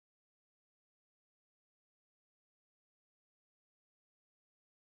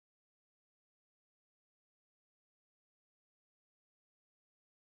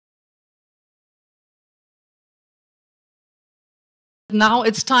Now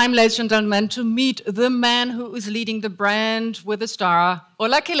it's time, ladies and gentlemen, to meet the man who is leading the brand with a star,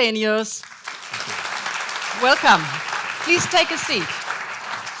 Ola Källenius. Welcome. Please take a seat.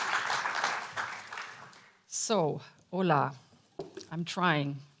 So, Ola, I'm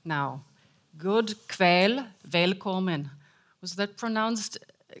trying now. Good kväll, välkommen. Was that pronounced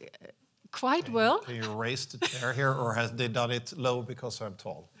quite well? Can you raise the chair here, or has they done it low because I'm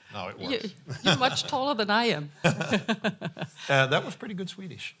tall? No, it works. You're much taller than I am. That was pretty good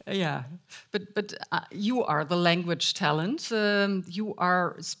Swedish. Yeah, but you are the language talent. You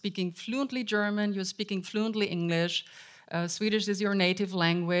are speaking fluently German, you're speaking fluently English. Swedish is your native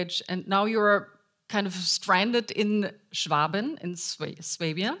language, and now you're kind of stranded in Schwaben, in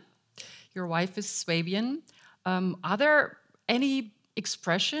Swabia. Your wife is Swabian. Are there any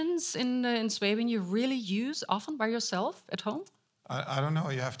expressions in Swabian you really use often by yourself at home? I don't know,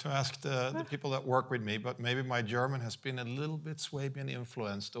 you have to ask the people that work with me, but maybe my German has been a little bit Swabian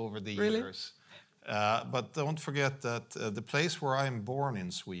influenced over the years. But don't forget that the place where I'm born in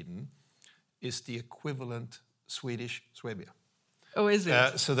Sweden is the equivalent Swedish Swabia. Oh, is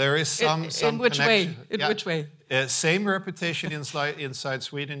it? So there is some in which connection. way? In which way? Same reputation inside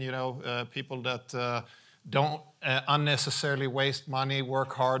Sweden. You know, people that don't unnecessarily waste money,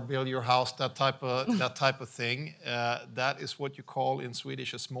 work hard, build your house, that type of thing. That is what you call in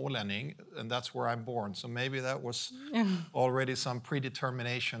Swedish a smålänning, and that's where I'm born. So maybe that was already some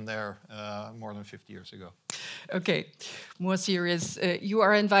predetermination there more than 50 years ago. Okay, more serious. You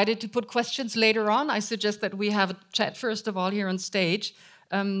are invited to put questions later on. I suggest that we have a chat first of all here on stage.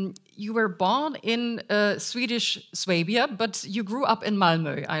 You were born in Swedish Swabia, but you grew up in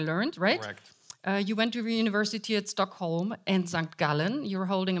Malmö, I learned, right? Correct. You went to the university at Stockholm and St. Gallen. You're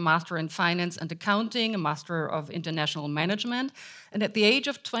holding a master in finance and accounting, a master of international management. And at the age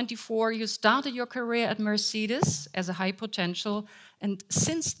of 24, you started your career at Mercedes as a high potential. And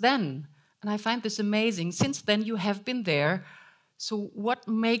since then, and I find this amazing, since then you have been there. So what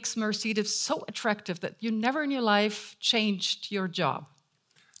makes Mercedes so attractive that you never in your life changed your job?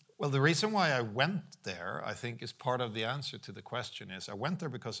 Well, the reason why I went there, I think, is part of the answer to the question is I went there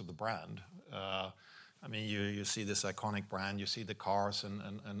because of the brand. I mean, you see this iconic brand, you see the cars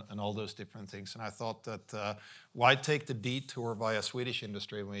and all those different things. And I thought that why take the detour via Swedish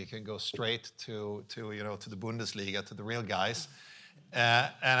industry when you can go straight to the Bundesliga, to the real guys.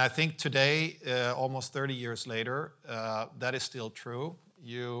 And I think today, almost 30 years later, that is still true.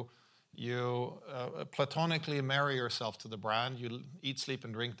 You platonically marry yourself to the brand. You eat, sleep,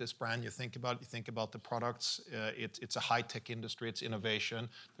 and drink this brand. You think about the products. It's a high-tech industry. It's innovation.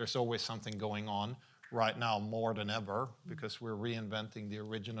 There's always something going on right now more than ever because we're reinventing the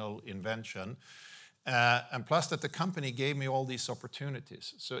original invention. And plus that the company gave me all these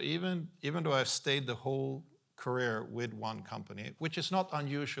opportunities. So even though I've stayed the whole career with one company, which is not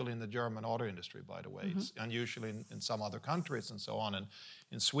unusual in the German auto industry, by the way. It's unusual in some other countries and so on. And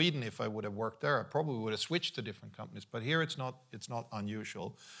in Sweden, if I would have worked there, I probably would have switched to different companies. But here it's not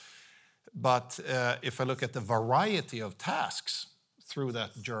unusual. But if I look at the variety of tasks through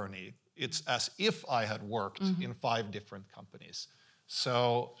that journey, it's as if I had worked in 5 different companies.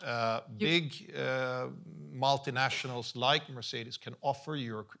 So big multinationals like Mercedes can offer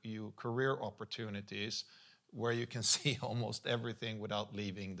you career opportunities where you can see almost everything without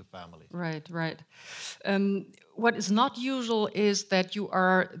leaving the family. Right, right. What is not usual is that you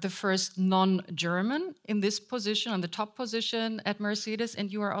are the first non-German in this position, on the top position at Mercedes,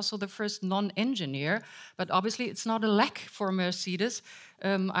 and you are also the first non-engineer. But obviously, it's not a lack for Mercedes.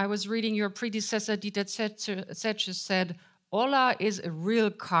 I was reading your predecessor, Dieter Zetsche, said, Ola is a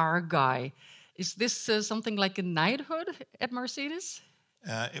real car guy. Is this something like a knighthood at Mercedes?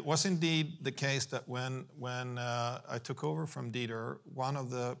 It was indeed the case that when I took over from Dieter, one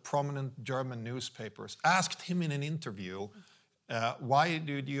of the prominent German newspapers asked him in an interview, why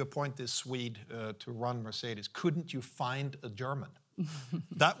did you appoint this Swede to run Mercedes? Couldn't you find a German?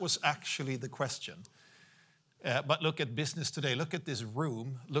 That was actually the question. But look at business today. Look at this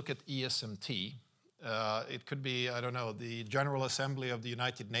room. Look at ESMT. It could be, I don't know, the General Assembly of the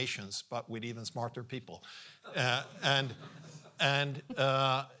United Nations, but with even smarter people. And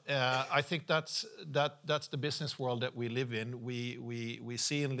I think that's the business world that we live in. We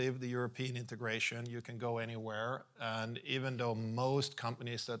see and live the European integration. You can go anywhere. And even though most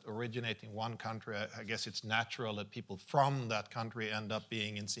companies that originate in one country, I guess it's natural that people from that country end up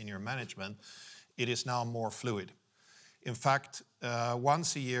being in senior management, it is now more fluid. In fact,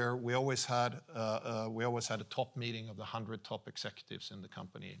 once a year, we always had a top meeting of the 100 top executives in the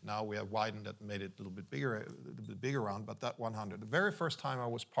company. Now we have widened it and made it a little bit bigger around, but that 100. The very first time I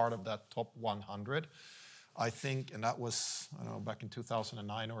was part of that top 100, I think, and that was, I don't know, back in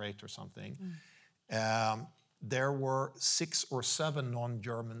 2009 or 8 or something, there were 6 or 7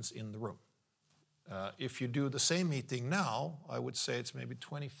 non-Germans in the room. If you do the same meeting now, I would say it's maybe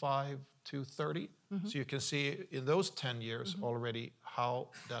 25 to 30. So you can see in those 10 years already how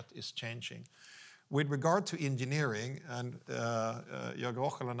that is changing. With regard to engineering, and Jörg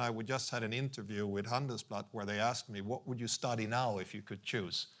Rochel and I, we just had an interview with Handelsblatt where they asked me, what would you study now if you could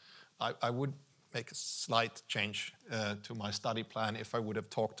choose? I would make a slight change to my study plan if I would have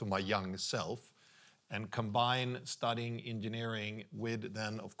talked to my young self and combine studying engineering with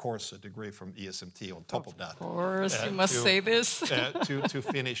then, of course, a degree from ESMT on top of that. Of course, you must say this. to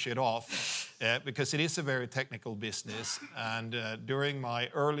finish it off, because it is a very technical business. And during my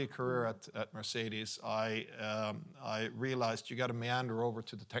early career at Mercedes, I realized you got to meander over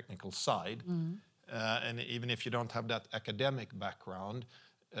to the technical side. And even if you don't have that academic background,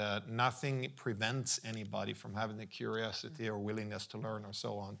 nothing prevents anybody from having the curiosity or willingness to learn or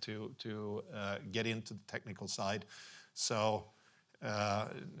so on to get into the technical side. So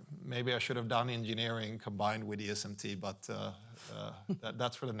maybe I should have done engineering combined with ESMT, but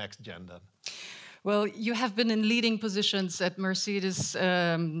that's for the next gen then. Well, you have been in leading positions at Mercedes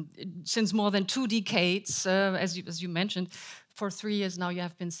since more than 2 decades, as you mentioned. For 3 years now, you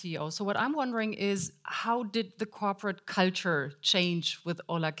have been CEO. So what I'm wondering is, how did the corporate culture change with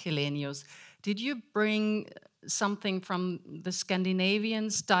Ola Källenius? Did you bring something from the Scandinavian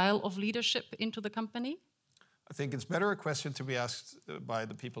style of leadership into the company? I think it's better a question to be asked by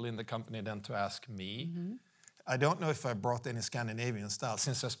the people in the company than to ask me. I don't know if I brought any Scandinavian style.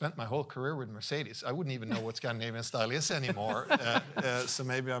 Since I spent my whole career with Mercedes, I wouldn't even know what Scandinavian style is anymore. So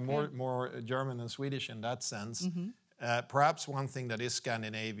maybe I'm more German than Swedish in that sense. Perhaps one thing that is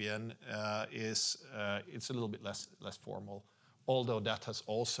Scandinavian is it's a little bit less formal, although that has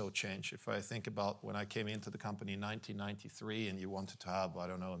also changed. If I think about when I came into the company in 1993 and you wanted to have, I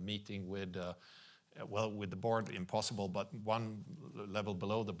don't know, a meeting with, with the board, impossible, but one level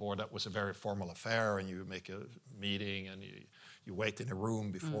below the board, that was a very formal affair, and you make a meeting and you wait in a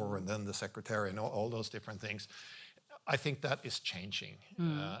room before and then the secretary and all those different things. I think that is changing,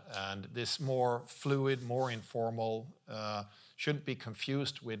 and this more fluid, more informal, shouldn't be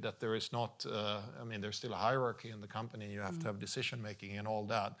confused with that there is not, I mean, there's still a hierarchy in the company, you have to have decision-making and all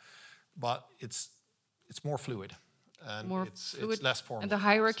that, but it's more fluid, and it's less formal. And the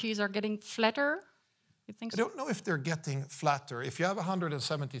hierarchies are getting flatter? You think so? I don't know if they're getting flatter. If you have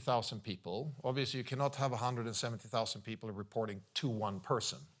 170,000 people, obviously you cannot have 170,000 people reporting to one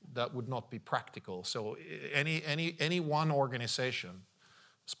person. That would not be practical. So any one organization,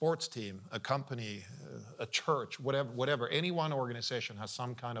 sports team, a company, a church, whatever, any one organization has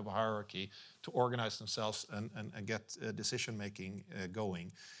some kind of a hierarchy to organize themselves and get decision-making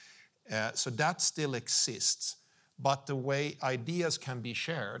going. So that still exists. But the way ideas can be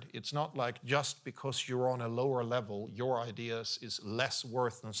shared, it's not like just because you're on a lower level, your ideas is less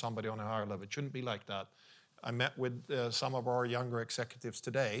worth than somebody on a higher level. It shouldn't be like that. I met with some of our younger executives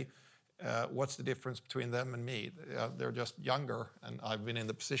today. What's the difference between them and me? They're just younger, and I've been in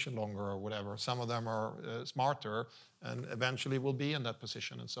the position longer or whatever. Some of them are smarter and eventually will be in that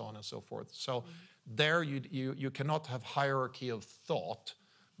position and so on and so forth. So there you cannot have hierarchy of thought,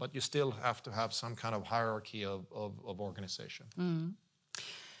 but you still have to have some kind of hierarchy of organization.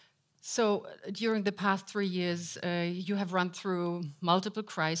 So during the past 3 years, you have run through multiple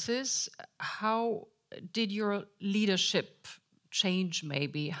crises. How did your leadership change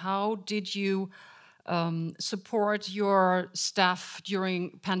maybe? How did you support your staff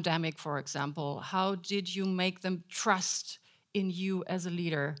during pandemic, for example? How did you make them trust in you as a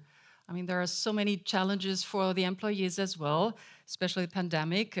leader? I mean, there are so many challenges for the employees as well, especially the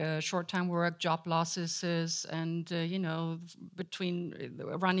pandemic, short-time work, job losses, and you know,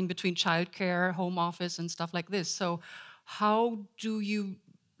 running between childcare, home office, and stuff like this. So, how do you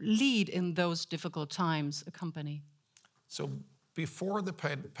lead in those difficult times a company? So, before the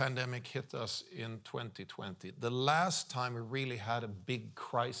pandemic hit us in 2020, the last time we really had a big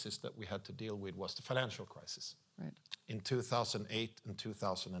crisis that we had to deal with was the financial crisis. Right. In 2008 and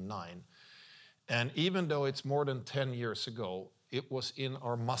 2009. And even though it's more than 10 years ago, it was in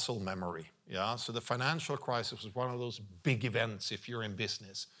our muscle memory. Yeah. So the financial crisis was one of those big events if you're in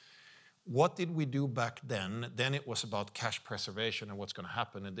business. What did we do back then? Then it was about cash preservation and what's going to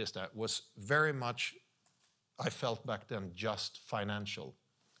happen, and that was very much, I felt back then, just financial.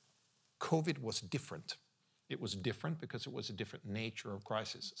 COVID was different. It was different because it was a different nature of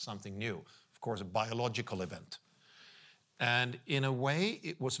crisis, something new. Of course, a biological event. And in a way,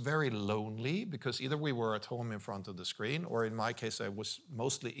 it was very lonely because either we were at home in front of the screen, or in my case, I was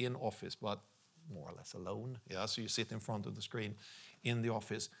mostly in office, but more or less alone. Yeah, so you sit in front of the screen in the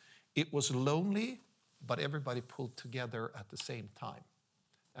office. It was lonely, but everybody pulled together at the same time.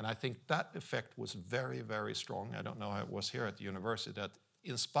 And I think that effect was very, very strong. I don't know how it was here at the university, that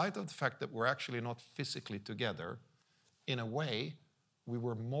in spite of the fact that we're actually not physically together, in a way, we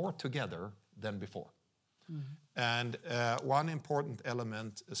were more together than before. And one important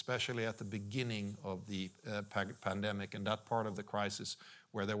element, especially at the beginning of the pandemic and that part of the crisis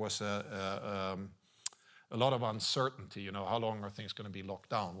where there was a lot of uncertainty, you know, how long are things going to be locked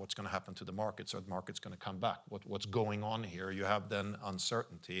down? What's going to happen to the markets? Are the markets going to come back? What's going on here? You have then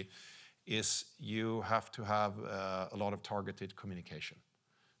uncertainty, is you have to have a lot of targeted communication.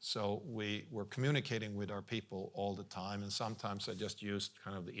 So we were communicating with our people all the time, and sometimes I just used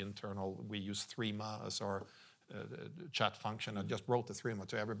kind of the internal, we use Threema as our chat function. I just wrote the Threema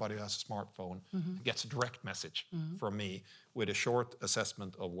to everybody who has a smartphone, gets a direct message from me with a short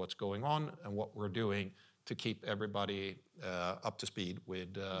assessment of what's going on and what we're doing to keep everybody up to speed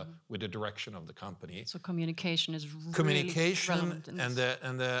with the direction of the company. So communication is really relevant in this.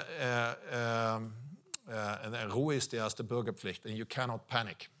 And Ruhe ist die erste Bürgerpflicht, and you cannot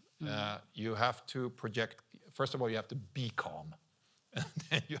panic. You have to project, first of all, you have to be calm, and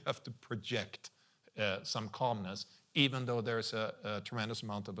then you have to project some calmness, even though there's a tremendous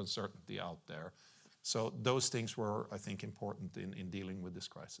amount of uncertainty out there. So those things were, I think, important in dealing with this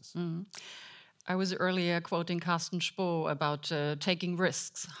crisis. I was earlier quoting Carsten Spohr about taking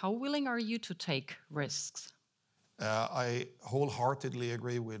risks. How willing are you to take risks? I wholeheartedly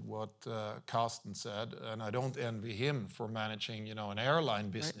agree with what Carsten said, and I don't envy him for managing, you know, an airline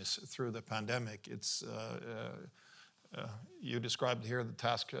business through the pandemic. It's you described here the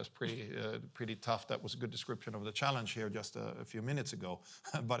task as pretty tough. That was a good description of the challenge here just a few minutes ago.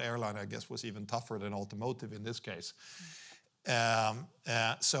 But airline, I guess, was even tougher than automotive in this case.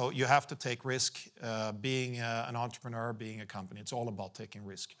 So you have to take risk. Being an entrepreneur, being a company, it's all about taking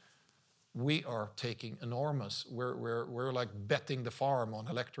risk. We are taking enormous, we're like betting the farm on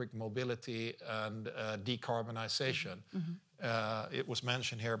electric mobility and decarbonization. It was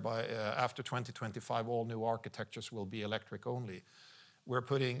mentioned here by after 2025, all new architectures will be electric only. We're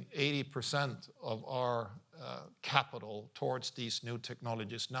putting 80% of our capital towards these new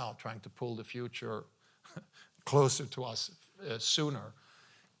technologies now, trying to pull the future closer to us sooner.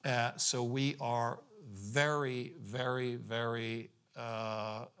 So we are very, very, very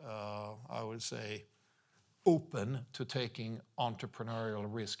I would say, open to taking entrepreneurial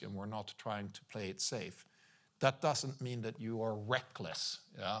risk, and we're not trying to play it safe. That doesn't mean that you are reckless.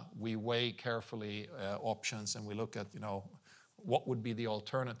 Yeah? We weigh carefully options, and we look at, you know, what would be the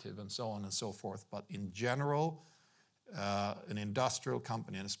alternative and so on and so forth. But in general, an industrial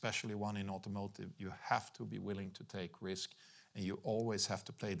company, and especially one in automotive, you have to be willing to take risk, and you always have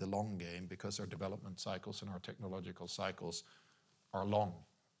to play the long game, because our development cycles and our technological cycles are long.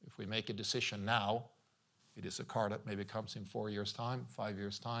 If we make a decision now, it is a car that maybe comes in 4 years' time, 5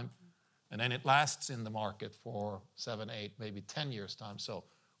 years' time, and then it lasts in the market for 7, 8, maybe 10 years' time. So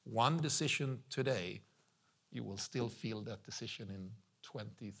one decision today, you will still feel that decision in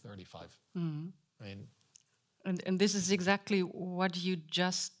 2035. I mean, and this is exactly what you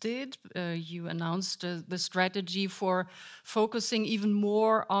just did. You announced the strategy for focusing even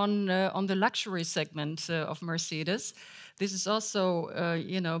more on the luxury segment of Mercedes. This is also,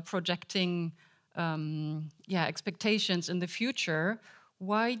 you know, projecting expectations in the future.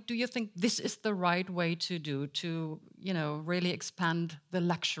 Why do you think this is the right way to do, to, you know, really expand the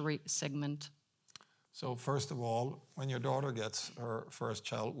luxury segment? So first of all, when your daughter gets her first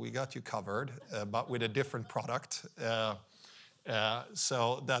child, we got you covered, but with a different product.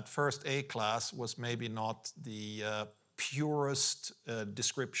 So that first A-Class was maybe not the purest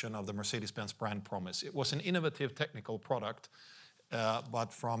description of the Mercedes-Benz brand promise. It was an innovative technical product,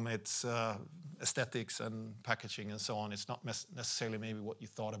 but from its aesthetics and packaging and so on, it's not necessarily maybe what you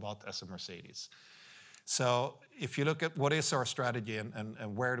thought about as a Mercedes. So if you look at what is our strategy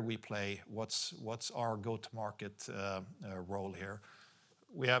and where do we play, what's our go-to-market role here,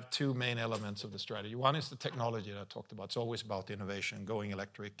 we have two main elements of the strategy. One is the technology that I talked about. It's always about innovation, going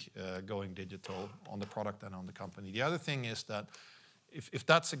electric, going digital on the product and on the company. The other thing is that if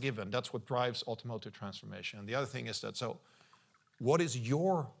that's a given, that's what drives automotive transformation. And the other thing is that, so what is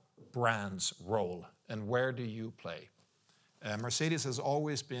your brand's role and where do you play? Mercedes has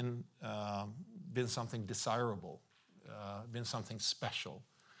always been something desirable, been something special.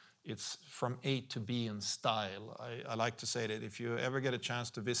 It's from A to B in style. I like to say that if you ever get a chance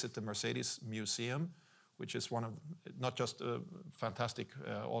to visit the Mercedes Museum, which is one of, not just a fantastic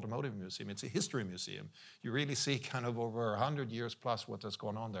automotive museum, it's a history museum. You really see kind of over 100 years plus what has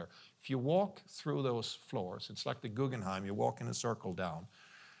gone on there. If you walk through those floors, it's like the Guggenheim, you walk in a circle down,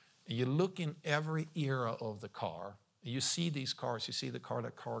 and you look in every era of the car, you see these cars, you see the car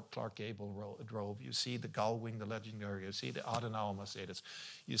that Clark Gable drove, you see the Gullwing, the legendary, you see the Adenauer Mercedes,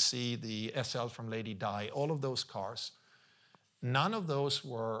 you see the SL from Lady Di, all of those cars. None of those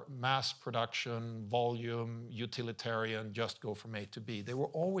were mass production, volume, utilitarian, just go from A to B. They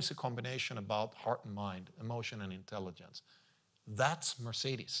were always a combination about heart and mind, emotion and intelligence. That's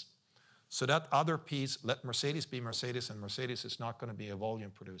Mercedes. So that other piece, let Mercedes be Mercedes, and Mercedes is not going to be a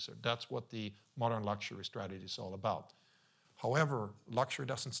volume producer. That's what the modern luxury strategy is all about. However, luxury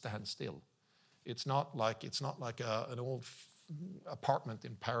doesn't stand still. It's not like an old apartment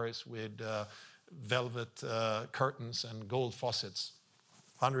in Paris with velvet curtains and gold faucets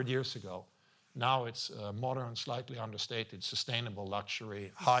 100 years ago. Now it's modern, slightly understated, sustainable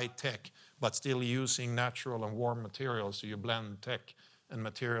luxury, high tech, but still using natural and warm materials, so you blend tech and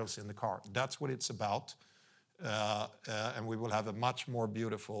materials in the car. That's what it's about. And we will have a much more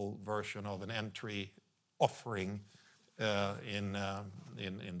beautiful version of an entry offering in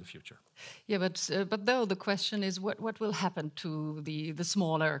the future. Yeah, but though the question is what will happen to the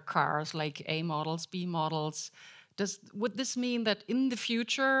smaller cars like A models, B models? Would this mean that in the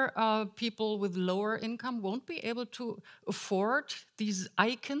future people with lower income won't be able to afford these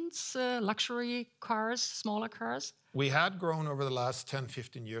icons, luxury cars, smaller cars? We had grown over the last 10,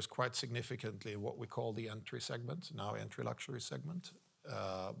 15 years quite significantly what we call the entry segment, now entry luxury segment.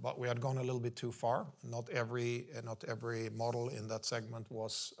 But we had gone a little bit too far. Not every model in that segment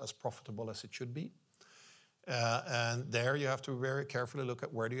was as profitable as it should be. And there you have to very carefully look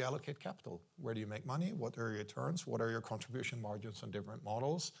at where do you allocate capital? Where do you make money? What are your returns? What are your contribution margins on different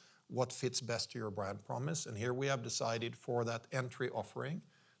models? What fits best to your brand promise? And here we have decided for that entry offering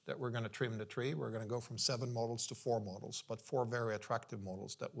that we're going to trim the tree. We're going to go from 7 models to 4 models, but 4 very attractive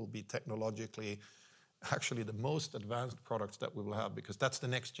models that will be technologically actually the most advanced products that we will have, because that's the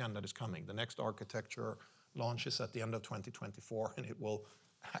next gen that is coming. The next architecture launches at the end of 2024, and it will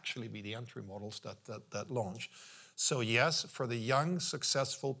actually be the entry models that launch. So yes, for the young,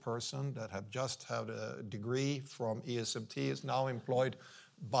 successful person that have just had a degree from ESMT, is now employed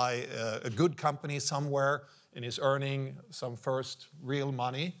by a good company somewhere and is earning some first real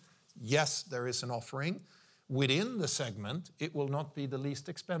money, yes, there is an offering. Within the segment, it will not be the least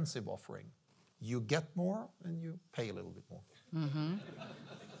expensive offering. You get more and you pay a little bit more. Mm-hmm.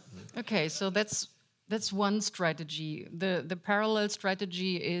 Okay, so that's one strategy. The parallel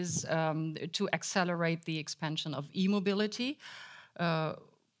strategy is to accelerate the expansion of e-mobility.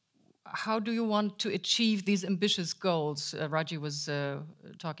 How do you want to achieve these ambitious goals? Raji was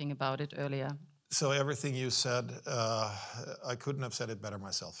talking about it earlier. So everything you said, I couldn't have said it better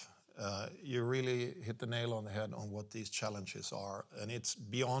myself. You really hit the nail on the head on what these challenges are, and it's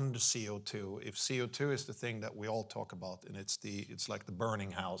beyond CO2. If CO2 is the thing that we all talk about, and it's like the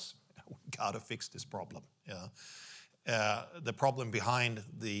burning house, we gotta fix this problem. Yeah. The problem behind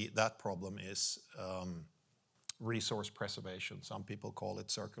that problem is resource preservation. Some people call it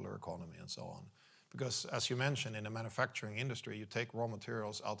circular economy and so on. Because as you mentioned, in the manufacturing industry, you take raw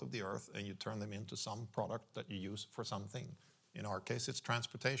materials out of the earth and you turn them into some product that you use for something. In our case, it's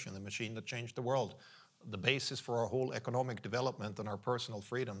transportation, the machine that changed the world, the basis for our whole economic development and our personal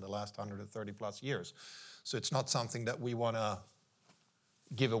freedom the last 130 plus years. So it's not something that we want to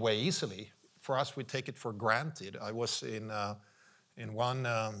give away easily. For us, we take it for granted. I was in one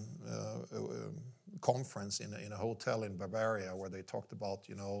conference in a hotel in Bavaria where they talked about,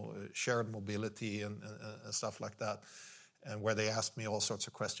 shared mobility and stuff like that, and where they asked me all sorts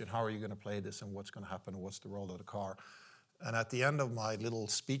of questions. How are you going to play this, and what's going to happen, and what's the role of the car? And at the end of my little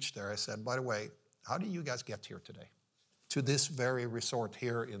speech there, I said, by the way, how did you guys get here today? To this very resort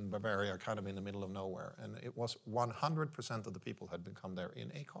here in Bavaria, kind of in the middle of nowhere. And it was 100% of the people had come there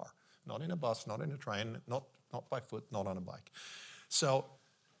in a car. Not in a bus, not in a train, not by foot, not on a bike. So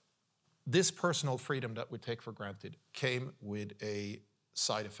this personal freedom that we take for granted came with a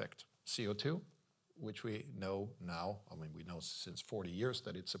side effect, CO2, which we know now. I mean, we know since 40 years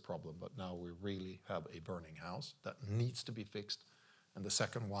that it's a problem, but now we really have a burning house that needs to be fixed. And the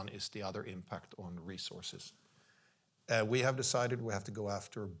second one is the other impact on resources. We have decided we have to go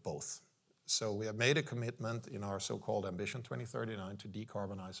after both. So we have made a commitment in our so-called Ambition 2039 to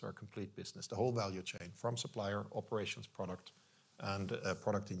decarbonize our complete business, the whole value chain, from supplier, operations, product, and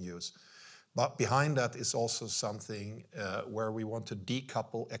product in use. But behind that is also something where we want to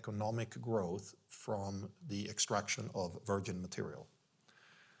decouple economic growth from the extraction of virgin material.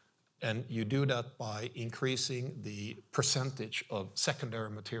 And you do that by increasing the percentage of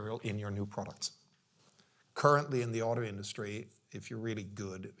secondary material in your new products. Currently in the auto industry, if you're really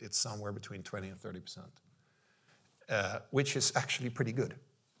good, it's somewhere between 20 and 30%, which is actually pretty good.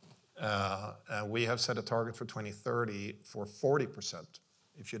 And we have set a target for 2030 for 40%.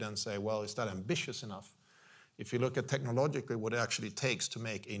 If you then say, well, is that ambitious enough? If you look at technologically what it actually takes to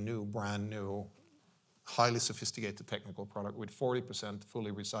make a new, brand new, highly sophisticated technical product with 40%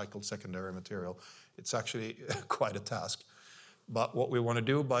 fully recycled secondary material, it's actually quite a task. But what we want to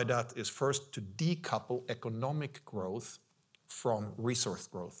do by that is first to decouple economic growth from resource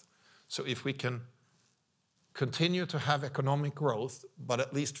growth. So if we can continue to have economic growth, but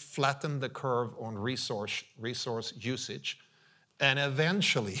at least flatten the curve on resource usage, and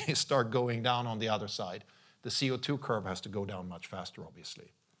eventually start going down on the other side, the CO2 curve has to go down much faster,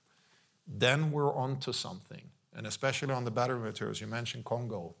 obviously. Then we're onto something. And especially on the battery materials, you mentioned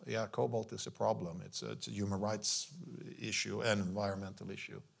Congo. Yeah, cobalt is a problem. It's a human rights issue and environmental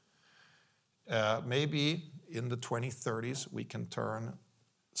issue. Maybe in the 2030s, we can turn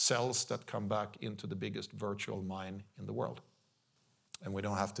cells that come back into the biggest virtual mine in the world. And we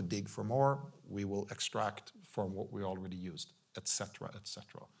don't have to dig for more. We will extract from what we already used, etc.,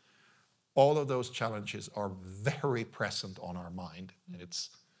 etc. All of those challenges are very present on our mind. And it's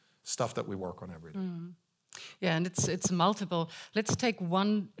stuff that we work on every day. Mm. Yeah, and it's multiple. Let's take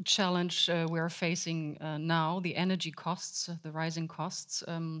one challenge we are facing now, the energy costs, the rising costs.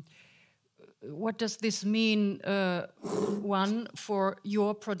 What does this mean, one, for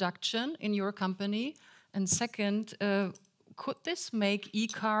your production in your company? And second, could this make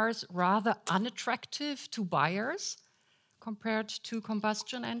e-cars rather unattractive to buyers compared to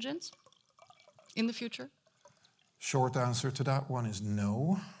combustion engines in the future? Short answer to that one is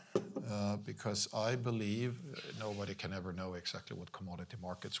no. Because I believe nobody can ever know exactly what commodity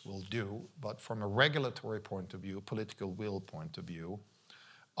markets will do. But from a regulatory point of view, political will point of view,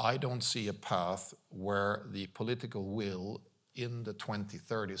 I don't see a path where the political will in the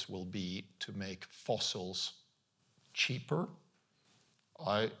 2030s will be to make fossils cheaper.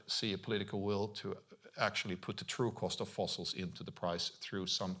 I see a political will to actually put the true cost of fossils into the price through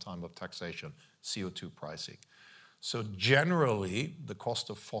some type of taxation, CO2 pricing. So generally, the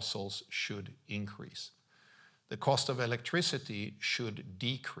cost of fossils should increase. The cost of electricity should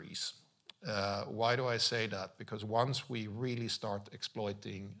decrease. Why do I say that? Because once we really start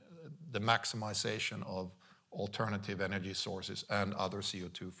exploiting the maximization of alternative energy sources and other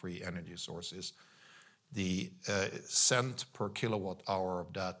CO2-free energy sources, the cent per kilowatt hour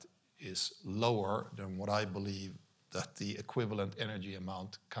of that is lower than what I believe that the equivalent energy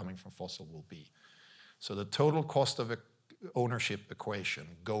amount coming from fossil will be. So the total cost of ownership equation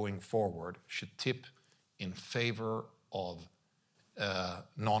going forward should tip in favor of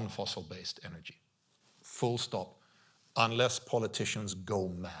non-fossil based energy. Full stop. Unless politicians go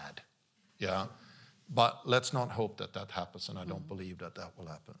mad. Yeah. But let's not hope that that happens, and I don't believe that that will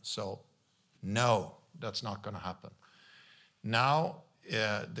happen. So no, that's not going to happen. Now,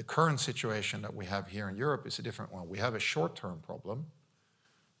 the current situation that we have here in Europe is a different one. We have a short-term problem,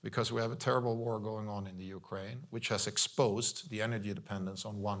 because we have a terrible war going on in the Ukraine, which has exposed the energy dependence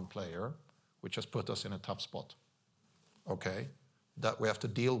on one player, which has put us in a tough spot. Okay, that we have to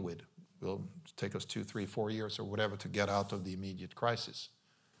deal with. It will take us 2, 3, 4 years or whatever to get out of the immediate crisis.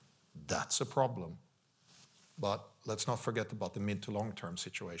 That's a problem. But let's not forget about the mid to long-term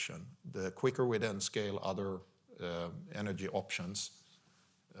situation. The quicker we then scale other energy options,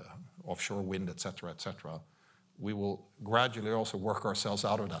 offshore wind, etc., we will gradually also work ourselves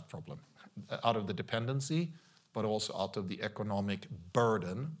out of that problem, out of the dependency, but also out of the economic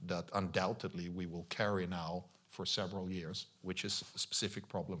burden that undoubtedly we will carry now for several years, which is a specific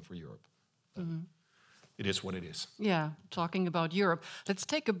problem for Europe. Mm-hmm. It is what it is. Yeah, talking about Europe, let's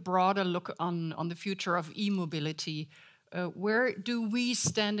take a broader look on the future of e-mobility. Where do we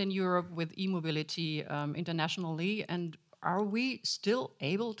stand in Europe with e-mobility internationally, and are we still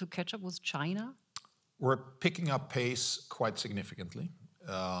able to catch up with China? We're picking up pace quite significantly,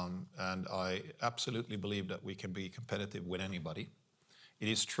 and I absolutely believe that we can be competitive with anybody. It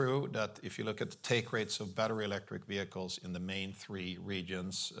is true that if you look at the take rates of battery electric vehicles in the main 3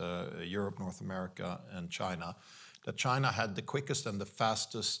 regions, Europe, North America, and China, that China had the quickest and the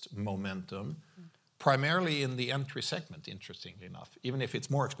fastest momentum, primarily in the entry segment, interestingly enough. Even if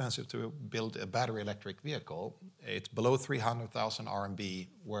it's more expensive to build a battery electric vehicle, it's below 300,000 RMB,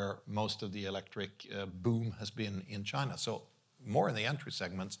 where most of the electric boom has been in China. So more in the entry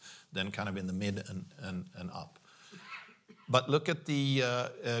segments than kind of in the mid and up. But look at the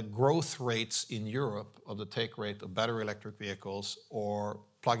growth rates in Europe of the take rate of battery electric vehicles or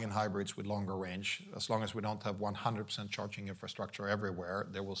plug-in hybrids with longer range. As long as we don't have 100% charging infrastructure everywhere,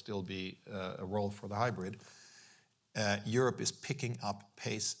 there will still be a role for the hybrid. Europe is picking up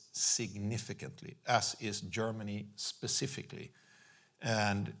pace significantly, as is Germany specifically.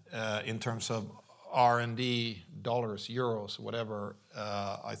 And in terms of R&D, dollars, euros, whatever,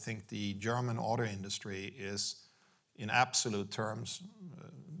 I think the German auto industry is, in absolute terms,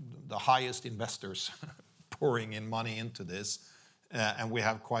 the highest investors pouring in money into this. And we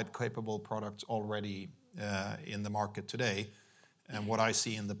have quite capable products already in the market today. And what I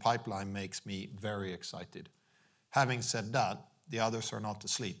see in the pipeline makes me very excited. Having said that, the others are not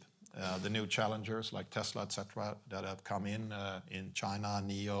asleep. The new challengers like Tesla, etc., that have come in China,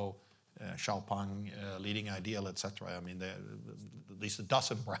 NIO, Xiaopeng, Leading Ideal, etc. I mean, at least a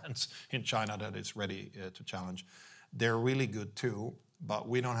dozen brands in China that is ready to challenge. They're really good too, but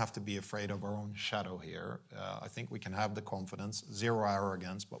we don't have to be afraid of our own shadow here. I think we can have the confidence, zero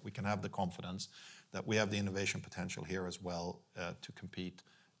arrogance, but we can have the confidence that we have the innovation potential here as well to compete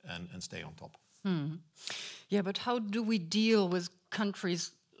and stay on top. Yeah, but how do we deal with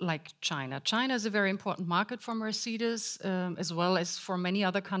countries like China? China is a very important market for Mercedes, as well as for many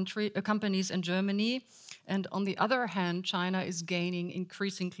other companies in Germany. And on the other hand, China is gaining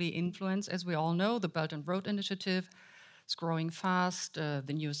increasingly influence. As we all know, the Belt and Road Initiative is growing fast.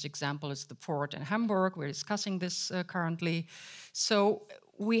 The newest example is the port in Hamburg. We're discussing this currently. So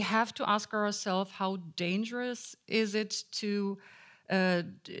we have to ask ourselves, how dangerous is it to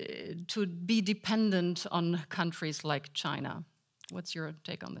be dependent on countries like China? What's your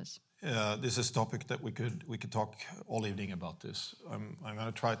take on this? This is a topic that we could talk all evening about this. I'm going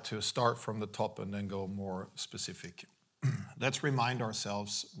to try to start from the top and then go more specific. Let's remind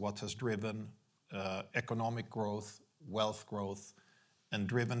ourselves what has driven economic growth, wealth growth, and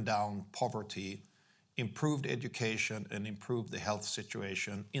driven down poverty, improved education, and improved the health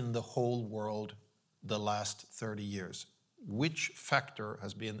situation in the whole world the last 30 years. Which factor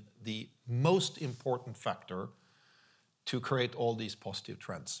has been the most important factor to create all these positive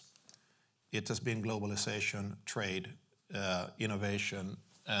trends? It has been globalization, trade, innovation,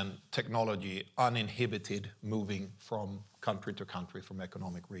 and technology uninhibited, moving from country to country, from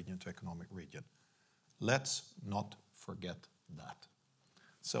economic region to economic region. Let's not forget that.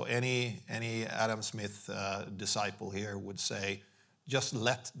 So any Adam Smith disciple here would say, just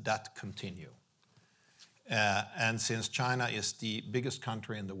let that continue. And since China is the biggest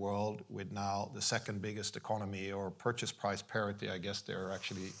country in the world, with now the second biggest economy, or purchase price parity, I guess they're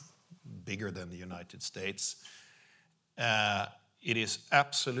actually bigger than the United States, it is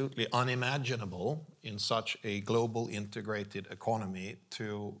absolutely unimaginable in such a global integrated economy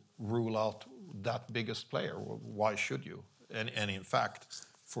to rule out that biggest player. Why should you? And in fact,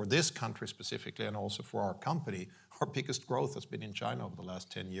 for this country specifically, and also for our company, our biggest growth has been in China over the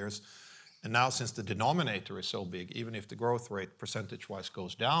last 10 years. And now, since the denominator is so big, even if the growth rate percentage-wise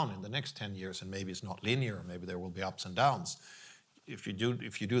goes down in the next 10 years, and maybe it's not linear, maybe there will be ups and downs, if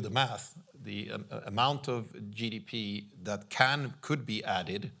you do the math, the amount of GDP that could be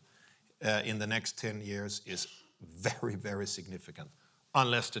added in the next 10 years is very, very significant,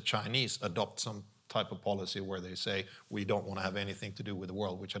 unless the Chinese adopt some type of policy where they say, we don't want to have anything to do with the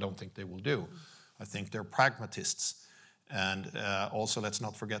world, which I don't think they will do. I think they're pragmatists. And also, let's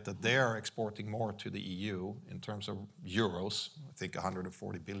not forget that they are exporting more to the EU in terms of euros, I think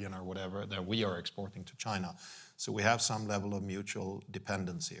 140 billion or whatever, than we are exporting to China. So we have some level of mutual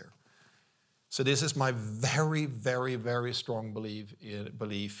dependence here. So this is my very, very, very strong belief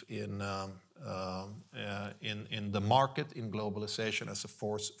in the market, in globalization as a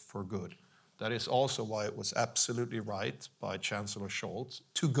force for good. That is also why it was absolutely right by Chancellor Scholz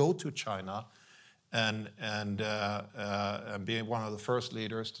to go to China and being one of the first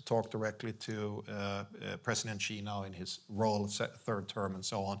leaders to talk directly to President Xi now in his role, third term and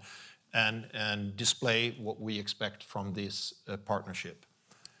so on, and display what we expect from this partnership.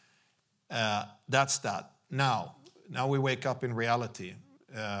 That's that. Now we wake up in reality.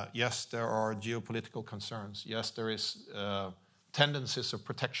 Yes, there are geopolitical concerns. Yes, there is tendencies of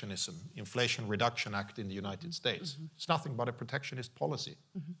protectionism, Inflation Reduction Act in the United States. Mm-hmm. It's nothing but a protectionist policy.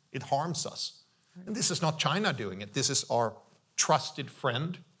 Mm-hmm. It harms us. And this is not China doing it. This is our trusted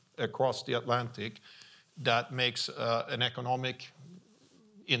friend across the Atlantic that makes an economic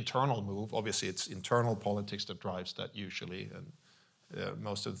internal move. Obviously, it's internal politics that drives that usually. And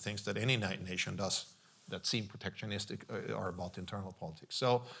most of the things that any nation does that seem protectionistic are about internal politics.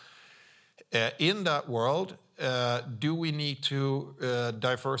 So in that world, do we need to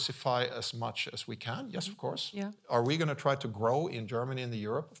diversify as much as we can? Yes, of course. Yeah. Are we going to try to grow in Germany and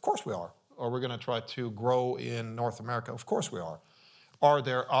Europe? Of course we are. Are we going to try to grow in North America? Of course we are. Are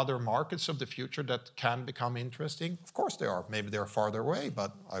there other markets of the future that can become interesting? Of course there are. Maybe they're farther away,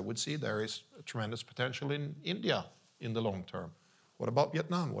 but I would see there is a tremendous potential in India in the long term. What about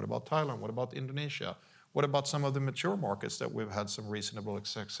Vietnam? What about Thailand? What about Indonesia? What about some of the mature markets that we've had some reasonable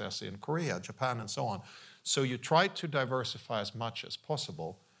success in, Korea, Japan, and so on? So you try to diversify as much as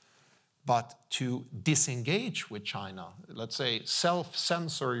possible, but to disengage with China, let's say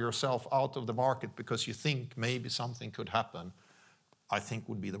self-censor yourself out of the market because you think maybe something could happen, I think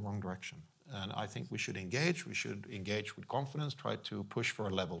would be the wrong direction. And I think we should engage with confidence, try to push for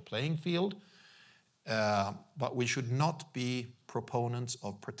a level playing field, but we should not be proponents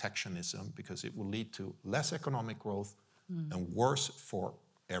of protectionism because it will lead to less economic growth and worse for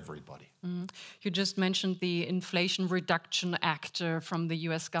everybody. You just mentioned the Inflation Reduction Act from the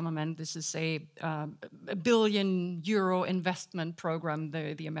US government. This is a €1 billion investment program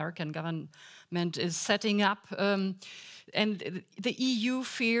the American government is setting up. And the EU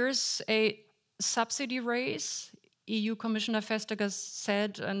fears a subsidy race. EU Commissioner Vestager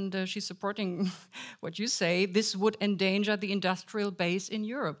said, and she's supporting what you say, this would endanger the industrial base in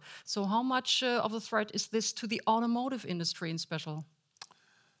Europe. So how much of a threat is this to the automotive industry in special?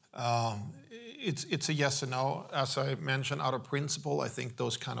 It's a yes and no. As I mentioned, out of principle, I think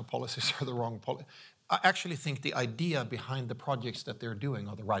those kind of policies are the wrong policy. I actually think the idea behind the projects that they're doing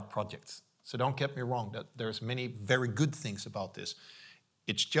are the right projects. So don't get me wrong, that there's many very good things about this.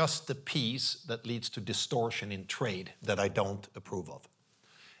 It's just the piece that leads to distortion in trade that I don't approve of.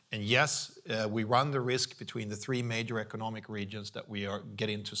 And yes, we run the risk between the three major economic regions that we get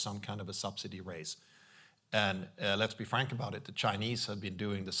into some kind of a subsidy race. And let's be frank about it, the Chinese have been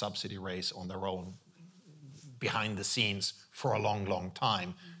doing the subsidy race on their own behind the scenes for a long, long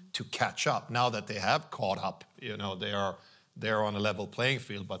time to catch up. Now that they have caught up, you know, they're on a level playing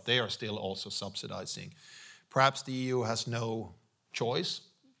field, but they are still also subsidizing. Perhaps the EU has no choice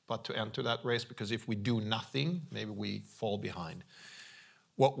but to enter that race, because if we do nothing, maybe we fall behind.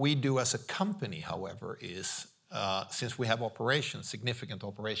 What we do as a company, however, is since we have operations, significant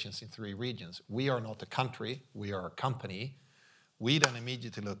operations in three regions, we are not a country, we are a company. We then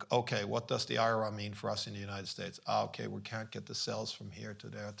immediately look, okay, what does the IRA mean for us in the United States? Okay, we can't get the cells from here to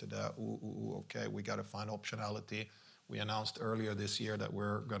there to there. Okay, we got to find optionality. We announced earlier this year that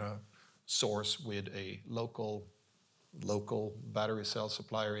we're going to source with a local battery cell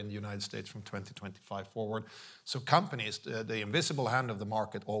supplier in the United States from 2025 forward. So companies, the invisible hand of the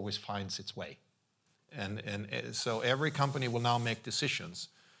market always finds its way. And so every company will now make decisions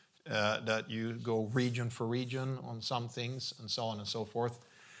that you go region for region on some things and so on and so forth.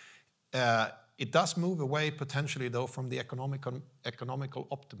 It does move away potentially, though, from the economical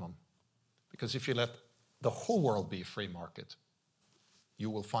optimum. Because if you let the whole world be a free market, you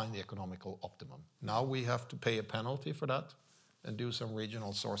will find the economical optimum. Now we have to pay a penalty for that and do some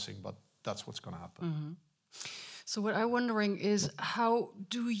regional sourcing, but that's what's going to happen. Mm-hmm. So what I'm wondering is, how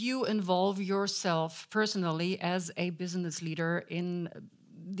do you involve yourself personally as a business leader in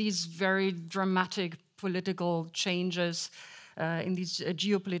these very dramatic political changes, in these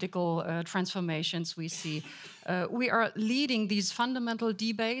geopolitical transformations we see? We are leading these fundamental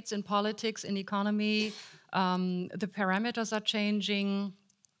debates in politics, in economy. The parameters are changing.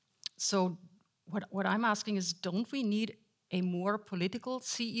 So what I'm asking is, don't we need a more political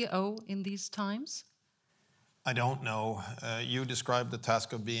CEO in these times? I don't know. You described the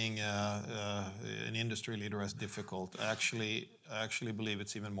task of being an industry leader as difficult. I actually believe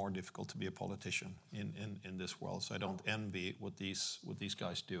it's even more difficult to be a politician in this world. So I don't envy what these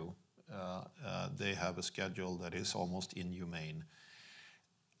guys do. They have a schedule that is almost inhumane.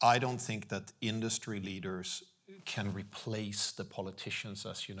 I don't think that industry leaders can replace the politicians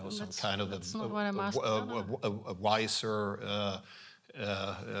as, you know, some kind of a wiser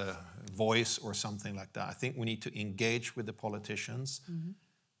voice or something like that. I think we need to engage with the politicians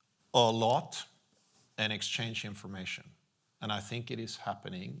a lot and exchange information. And I think it is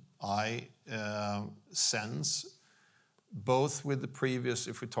happening. I sense, both with the previous,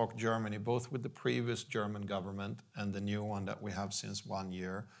 if we talk Germany, both with the previous German government and the new one that we have since 1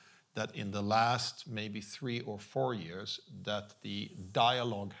 year, that in the last maybe 3 or 4 years, that the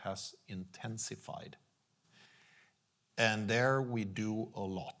dialogue has intensified. And there we do a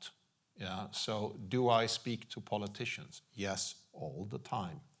lot. Yeah. So do I speak to politicians? Yes, all the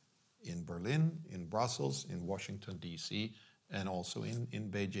time. In Berlin, in Brussels, in Washington, D.C., and also in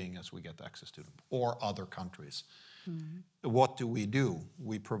Beijing as we get access to them, or other countries. What do?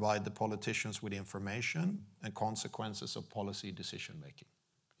 We provide the politicians with information and consequences of policy decision making.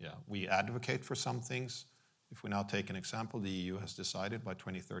 Yeah. We advocate for some things. If we now take an example, the EU has decided by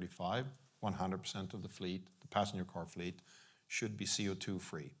 2035, 100% of the fleet, the passenger car fleet, should be CO2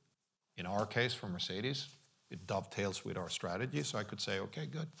 free. In our case, for Mercedes, it dovetails with our strategy. So I could say, okay,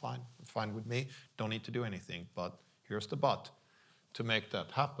 good, fine with me. Don't need to do anything. But here's the but. To make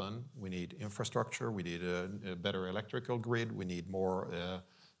that happen, we need infrastructure. We need a better electrical grid. We need more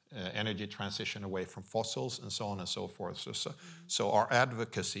energy transition away from fossils, and so on and so forth. So our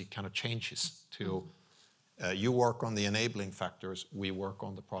advocacy kind of changes to you work on the enabling factors, we work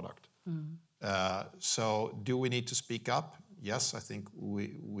on the product. So do we need to speak up? Yes, I think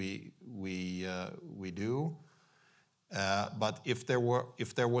we do. But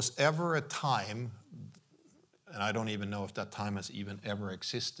if there was ever a time, and I don't even know if that time has even ever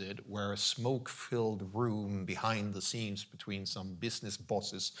existed, where a smoke-filled room behind the scenes between some business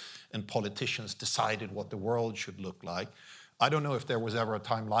bosses and politicians decided what the world should look like. I don't know if there was ever a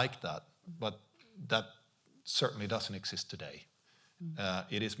time like that, but that certainly doesn't exist today.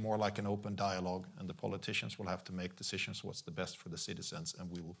 It is more like an open dialogue, and the politicians will have to make decisions what's the best for the citizens, and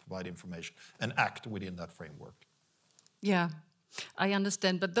we will provide information and act within that framework. Yeah. I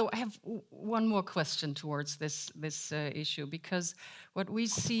understand, but though I have one more question towards this issue, because what we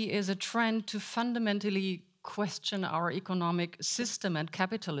see is a trend to fundamentally question our economic system and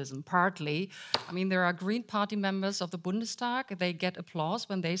capitalism, partly. I mean, there are Green Party members of the Bundestag, they get applause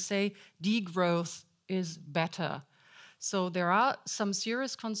when they say degrowth is better. So there are some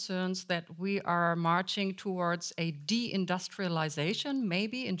serious concerns that we are marching towards a deindustrialization,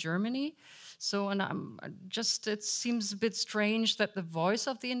 maybe in Germany. So, and it seems a bit strange that the voice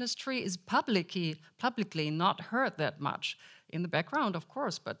of the industry is publicly not heard that much. In the background, of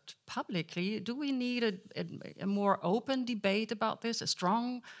course, but publicly, do we need a more open debate about this, a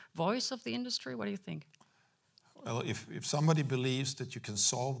strong voice of the industry? What do you think? Well, if somebody believes that you can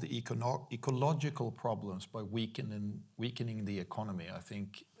solve the ecological problems by weakening the economy, I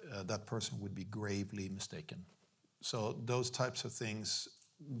think that person would be gravely mistaken. So those types of things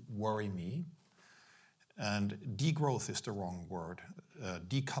worry me. And degrowth is the wrong word.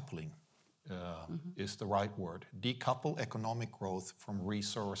 Decoupling is the right word. Decouple economic growth from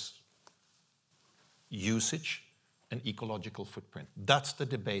resource usage and ecological footprint. That's the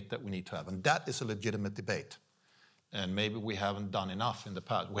debate that we need to have. And that is a legitimate debate. And maybe we haven't done enough in the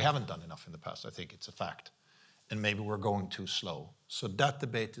past. We haven't done enough in the past, I think it's a fact. And maybe we're going too slow. So that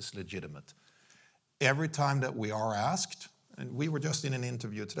debate is legitimate. Every time that we are asked, and we were just in an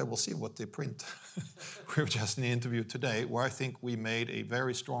interview today, we'll see what they print. We were just in an interview today where I think we made a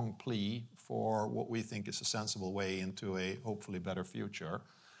very strong plea for what we think is a sensible way into a hopefully better future.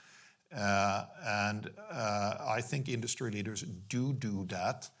 I think industry leaders do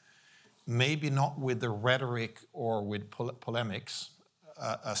that. Maybe not with the rhetoric or with polemics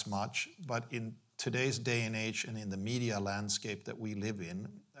as much, but in today's day and age and in the media landscape that we live in,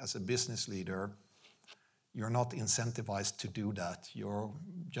 as a business leader, you're not incentivized to do that. You're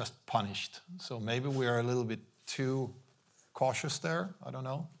just punished. So maybe we are a little bit too cautious there. I don't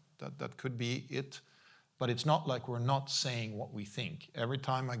know. That could be it. But it's not like we're not saying what we think. Every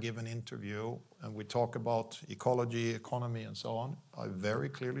time I give an interview and we talk about ecology, economy, and so on, I very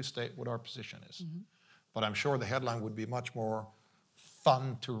clearly state what our position is. But I'm sure the headline would be much more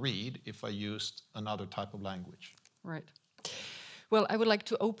fun to read if I used another type of language. Right. Well, I would like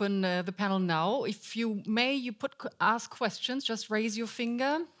to open the panel now. If you may, ask questions, just raise your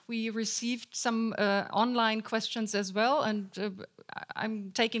finger. We received some online questions as well, and I'm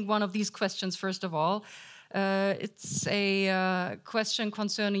taking one of these questions first of all. It's a question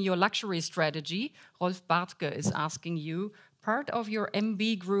concerning your luxury strategy. Rolf Bartke is asking you, part of your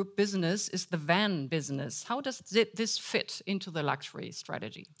MB Group business is the van business. How does this fit into the luxury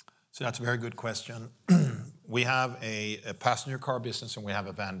strategy? So that's a very good question. We have a passenger car business and we have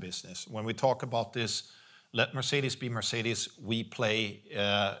a van business. When we talk about this, let Mercedes be Mercedes. We play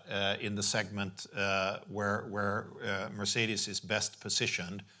in the segment where Mercedes is best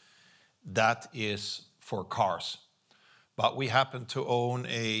positioned. That is for cars. But we happen to own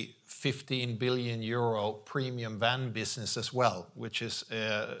a 15 billion euro premium van business as well, which is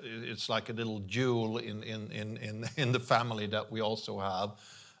it's like a little jewel in the family that we also have.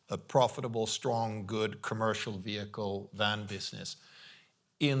 A profitable, strong, good commercial vehicle van business.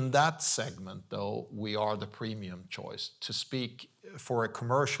 In that segment, though, we are the premium choice. To speak for a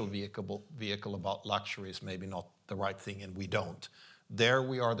commercial vehicle about luxury is maybe not the right thing, and we don't. There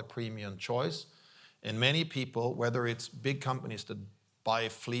we are the premium choice. And many people, whether it's big companies that buy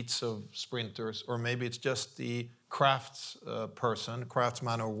fleets of sprinters, or maybe it's just the craftsman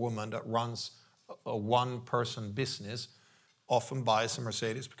or woman that runs a one-person business, often buys a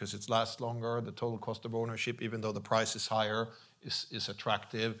Mercedes because it lasts longer, the total cost of ownership, even though the price is higher, is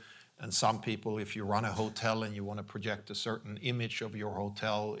attractive. And some people, if you run a hotel and you want to project a certain image of your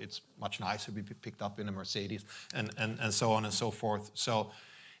hotel, it's much nicer to be picked up in a Mercedes, and so on and so forth. So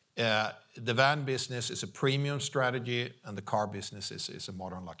the van business is a premium strategy, and the car business is a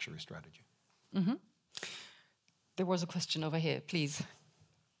modern luxury strategy. Mm-hmm. There was a question over here, please.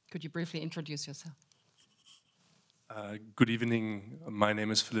 Could you briefly introduce yourself? Good evening. My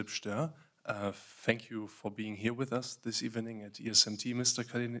name is Philipp Stör. Thank you for being here with us this evening at ESMT, Mr.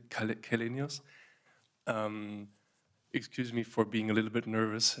 Källenius. Excuse me for being a little bit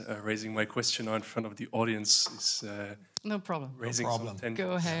nervous. Raising my question now in front of the audience is no problem. Raising no problem. some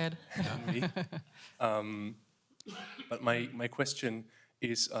Go ahead. But my question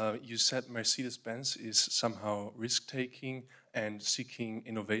is, you said Mercedes-Benz is somehow risk-taking and seeking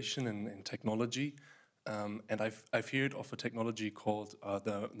innovation in technology. And I've heard of a technology called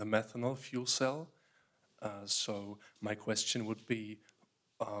the methanol fuel cell. So my question would be,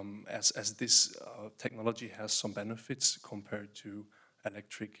 as this technology has some benefits compared to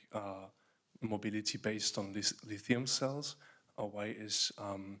electric mobility based on these lithium cells, why is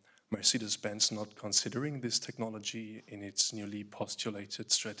Mercedes-Benz not considering this technology in its newly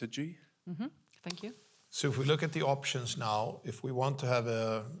postulated strategy? Mm-hmm. Thank you. So if we look at the options now, if we want to have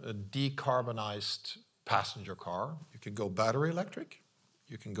a decarbonized passenger car, you can go battery electric,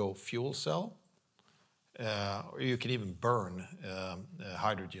 you can go fuel cell, or you can even burn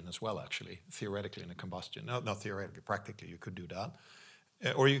hydrogen as well, actually, theoretically in a combustion. No, not theoretically, practically you could do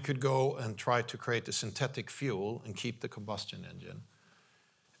that. Or you could go and try to create a synthetic fuel and keep the combustion engine.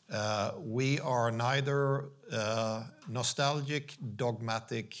 We are neither nostalgic,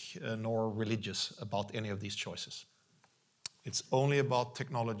 dogmatic, nor religious about any of these choices. It's only about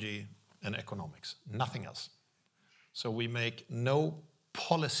technology and economics, nothing else. So we make no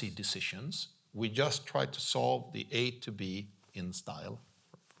policy decisions. We just try to solve the A to B in style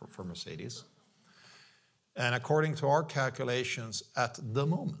for Mercedes. And according to our calculations at the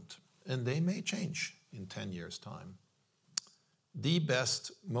moment, and they may change in 10 years' time, the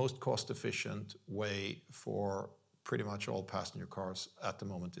best, most cost-efficient way for pretty much all passenger cars at the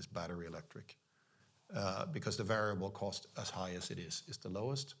moment is battery electric. Because the variable cost, as high as it is the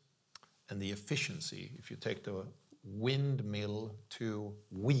lowest. And the efficiency, if you take the windmill to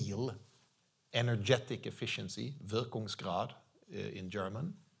wheel, energetic efficiency, Wirkungsgrad in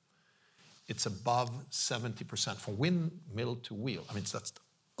German, it's above 70% from windmill to wheel. I mean, that's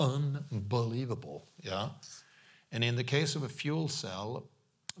unbelievable, yeah? And in the case of a fuel cell,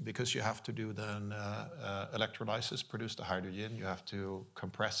 because you have to do then electrolysis, produce the hydrogen, you have to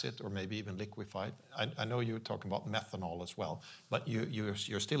compress it or maybe even liquefy it. I know you're talking about methanol as well, but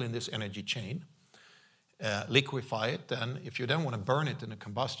you're still in this energy chain. Liquefy it, then if you then want to burn it in a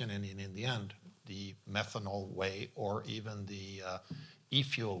combustion engine in the end, the methanol way or even the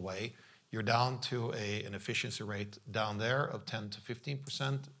e-fuel way, you're down to an efficiency rate down there of 10 to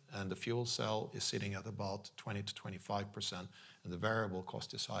 15%, and the fuel cell is sitting at about 20 to 25%, and the variable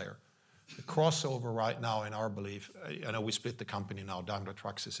cost is higher. The crossover right now, in our belief, I know we split the company now. Daimler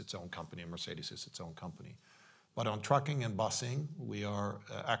Trucks is its own company, and Mercedes is its own company. But on trucking and busing, we are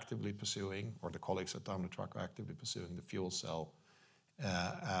actively pursuing, or the colleagues at Daimler Truck are actively pursuing the fuel cell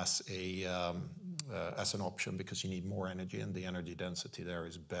as an option, because you need more energy, and the energy density there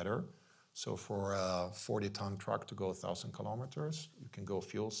is better. So for a 40-ton truck to go 1,000 kilometers, you can go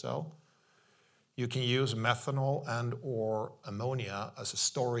fuel cell. You can use methanol and or ammonia as a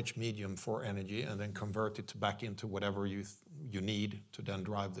storage medium for energy and then convert it back into whatever you need to then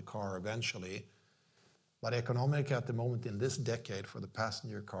drive the car eventually. But economic at the moment in this decade for the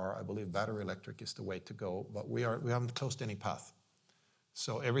passenger car, I believe battery electric is the way to go, but we haven't closed any path.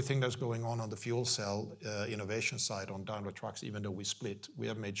 So everything that's going on the fuel cell innovation side on Daimler Trucks, even though we split, we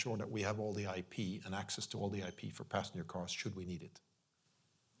have made sure that we have all the IP and access to all the IP for passenger cars should we need it.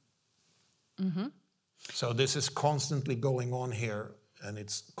 Mm-hmm. So this is constantly going on here, and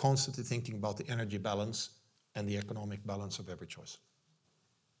it's constantly thinking about the energy balance and the economic balance of every choice.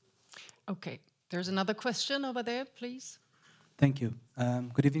 Okay, there's another question over there, please. Thank you.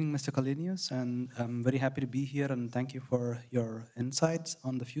 Good evening, Mr. Källenius, and I'm very happy to be here, and thank you for your insights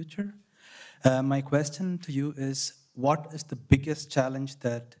on the future. My question to you is, what is the biggest challenge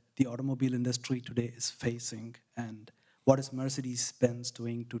that the automobile industry today is facing, and what is Mercedes-Benz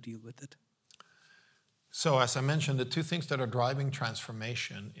doing to deal with it? So as I mentioned, the two things that are driving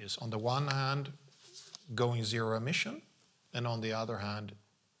transformation is, on the one hand, going zero emission, and on the other hand,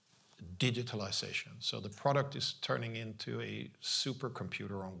 digitalization. So the product is turning into a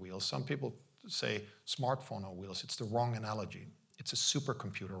supercomputer on wheels. Some people say smartphone on wheels. It's the wrong analogy. It's a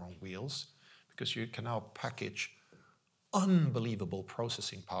supercomputer on wheels, because you can now package unbelievable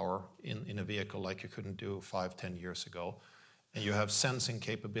processing power in a vehicle like you couldn't do 5-10 years ago. And you have sensing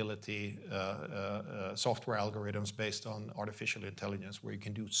capability, software algorithms based on artificial intelligence where you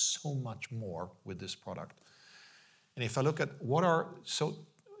can do so much more with this product. And if I look at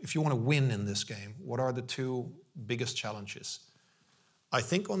if you want to win in this game, what are the two biggest challenges? I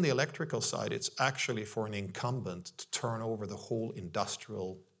think on the electrical side, it's actually for an incumbent to turn over the whole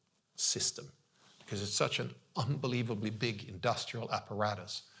industrial system because it's such an unbelievably big industrial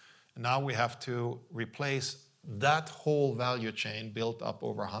apparatus. And now we have to replace that whole value chain built up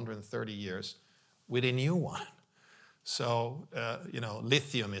over 130 years with a new one. So,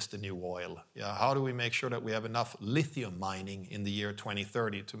 lithium is the new oil. Yeah, how do we make sure that we have enough lithium mining in the year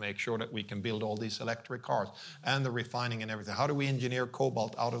 2030 to make sure that we can build all these electric cars and the refining and everything? How do we engineer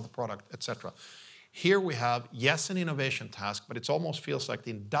cobalt out of the product, etc.? Here we have, yes, an innovation task, but it almost feels like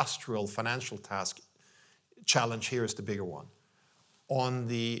the industrial financial task challenge here is the bigger one. On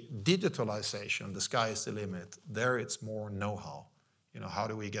the digitalization, the sky is the limit. There it's more know-how. How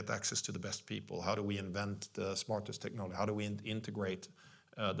do we get access to the best people? How do we invent the smartest technology? How do we integrate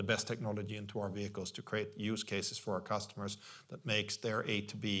the best technology into our vehicles to create use cases for our customers that makes their A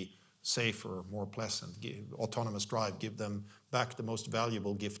to B safer, more pleasant, autonomous drive, give them back the most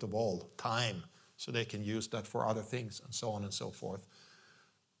valuable gift of all, time, so they can use that for other things, and so on and so forth.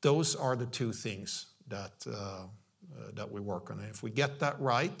 Those are the two things that we work on. And if we get that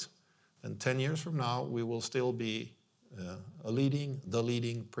right, then 10 years from now, we will still be the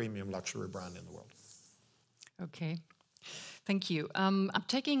leading premium luxury brand in the world. Okay, thank you. I'm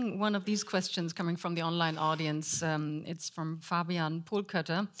taking one of these questions coming from the online audience. It's from Fabian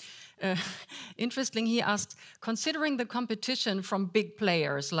Polkötter. Interesting, he asked, considering the competition from big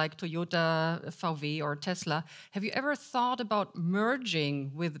players like Toyota, VW or Tesla, have you ever thought about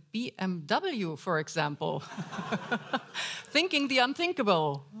merging with BMW, for example? Thinking the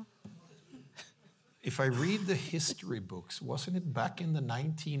unthinkable. If I read the history books, wasn't it back in the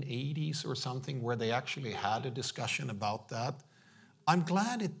 1980s or something where they actually had a discussion about that? I'm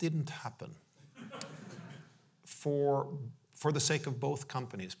glad it didn't happen for the sake of both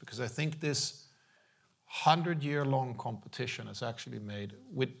companies, because I think this 100-year-long competition has actually made,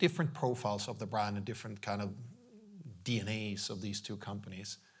 with different profiles of the brand and different kind of DNAs of these two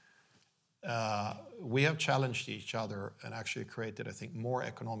companies, we have challenged each other and actually created, I think, more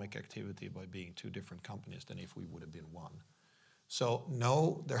economic activity by being two different companies than if we would have been one. So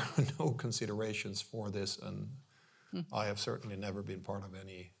no, there are no considerations for this, and I have certainly never been part of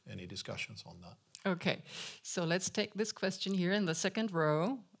any discussions on that. Okay, so let's take this question here in the second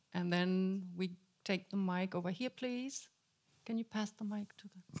row, and then we take the mic over here, please. Can you pass the mic to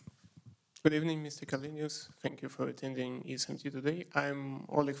the... Good evening, Mr. Källenius. Thank you for attending ESMT today. I'm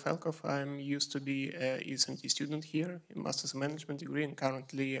Oleg Falkov. I'm used to be an ESMT student here in Master's Management degree, and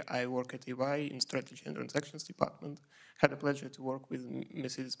currently I work at EY in Strategy and Transactions Department. Had the pleasure to work with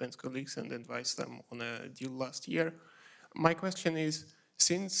Mercedes-Benz colleagues and advise them on a deal last year. My question is,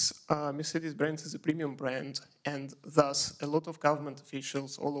 since Mercedes-Benz is a premium brand and thus a lot of government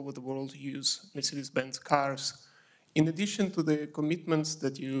officials all over the world use Mercedes-Benz cars, in addition to the commitments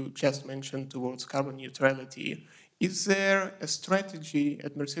that you just mentioned towards carbon neutrality, is there a strategy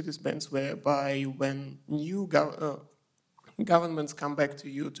at Mercedes-Benz whereby when new governments come back to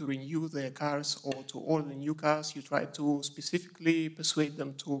you to renew their cars or to order new cars, you try to specifically persuade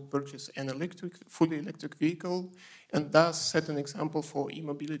them to purchase an fully electric vehicle, and thus set an example for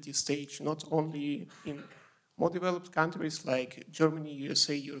e-mobility stage, not only in more developed countries like Germany,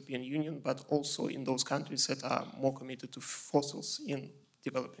 USA, European Union, but also in those countries that are more committed to fossils in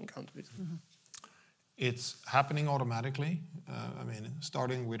developing countries? Mm-hmm. It's happening automatically.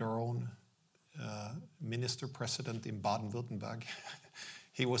 Starting with our own minister president in Baden-Württemberg.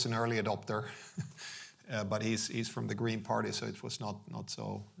 He was an early adopter, but he's from the Green Party, so it was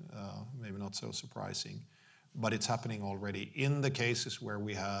maybe not so surprising. But it's happening already. In the cases where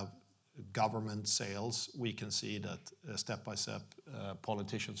we have government sales, we can see that step by step,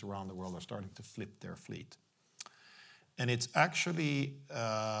 politicians around the world are starting to flip their fleet. And it's actually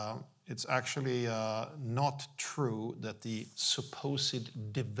not true that the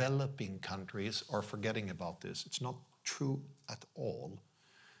supposed developing countries are forgetting about this. It's not true at all.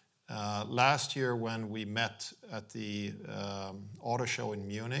 Last year, when we met at the auto show in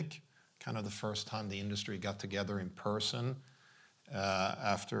Munich, kind of the first time the industry got together in person,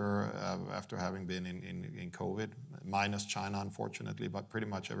 after having been in COVID, minus China, unfortunately, but pretty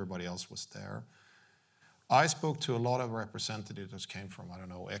much everybody else was there. I spoke to a lot of representatives that came from,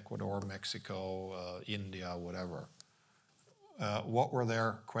 Ecuador, Mexico, India, whatever. What were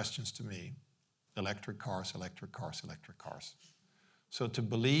their questions to me? electric cars, electric cars, electric cars. So to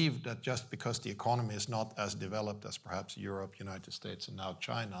believe that just because the economy is not as developed as perhaps Europe, United States, and now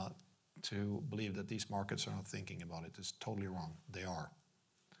China, to believe that these markets are not thinking about it is totally wrong. They are.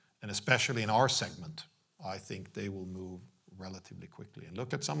 And especially in our segment, I think they will move relatively quickly. And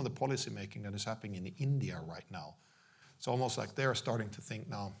look at some of the policy making that is happening in India right now. It's almost like they're starting to think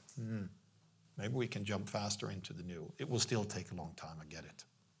now, maybe we can jump faster into the new. It will still take a long time, I get it.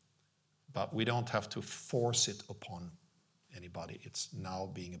 But we don't have to force it upon anybody. It's now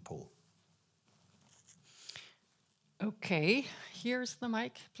being a pull. Okay, here's the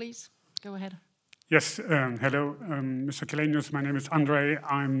mic, please. Go ahead. Yes, hello, Mr. Källenius. My name is Andre.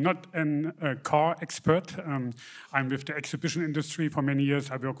 I'm not a car expert. I'm with the exhibition industry for many years.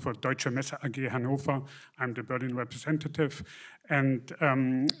 I work for Deutsche Messe AG Hannover. I'm the Berlin representative. And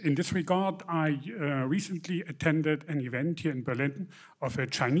in this regard, I recently attended an event here in Berlin of a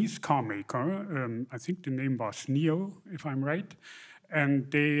Chinese car maker. I think the name was NIO, if I'm right.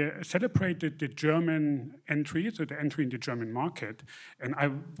 And they celebrated the German entry, so the entry in the German market. And I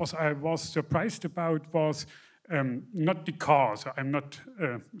was surprised about was not the cars. I'm not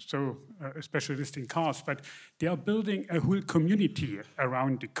a specialist in cars, but they are building a whole community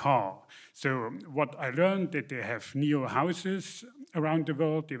around the car. So what I learned that they have NIO houses around the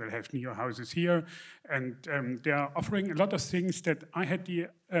world. They will have NIO houses here, and they are offering a lot of things that I had the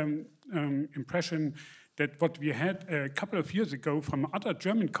impression that what we had a couple of years ago from other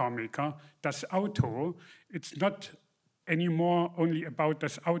German car maker, Das Auto, it's not anymore only about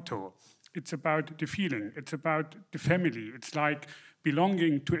Das Auto. It's about the feeling. It's about the family. It's like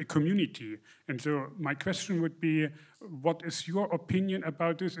belonging to a community. And so my question would be, what is your opinion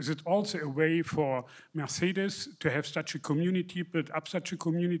about this? Is it also a way for Mercedes to have such a community, build up such a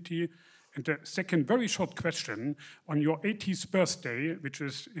community? And the second very short question, on your 80th birthday, which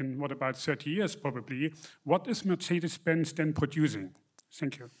is in what, about 30 years probably, what is Mercedes-Benz then producing?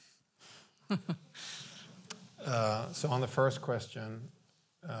 Thank you. So on the first question,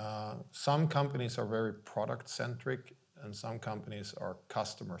 some companies are very product-centric and some companies are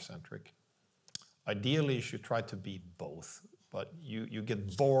customer-centric. Ideally, you should try to be both, but you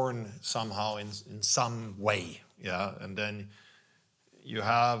get born somehow in some way, yeah, and then you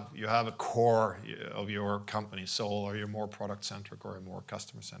have a core of your company soul, or you're more product-centric or you're more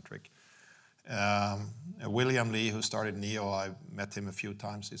customer-centric. William Lee, who started NIO, I met him a few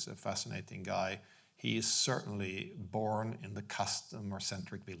times. He's a fascinating guy. He is certainly born in the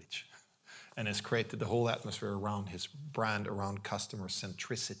customer-centric village and has created the whole atmosphere around his brand, around customer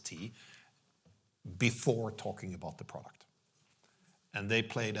centricity before talking about the product. And they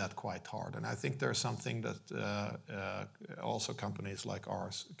play that quite hard. And I think there's something that also companies like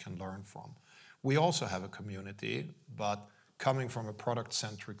ours can learn from. We also have a community, but coming from a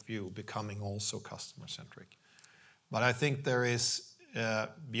product-centric view, becoming also customer-centric. But I think there is,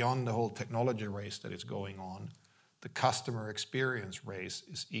 beyond the whole technology race that is going on, the customer experience race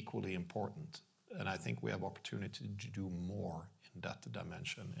is equally important. And I think we have opportunity to do more in that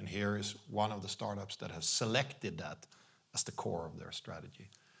dimension. And here is one of the startups that has selected that as the core of their strategy.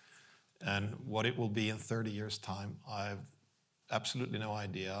 And what it will be in 30 years' time, I have absolutely no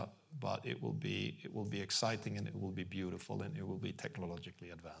idea, but it will be exciting and it will be beautiful and it will be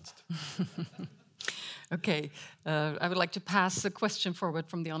technologically advanced. Okay, I would like to pass a question forward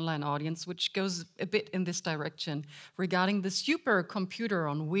from the online audience, which goes a bit in this direction regarding the supercomputer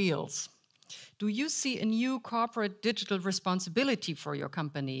on wheels. Do you see a new corporate digital responsibility for your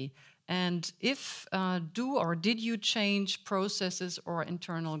company? And if did you change processes or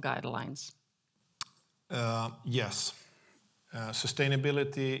internal guidelines? Yes.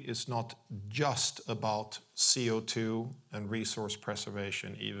 Sustainability is not just about CO2 and resource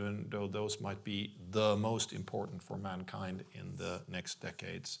preservation, even though those might be the most important for mankind in the next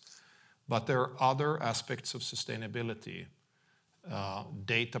decades. But there are other aspects of sustainability.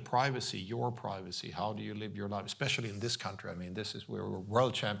 Data privacy, your privacy, how do you live your life, especially in this country. I mean, we're a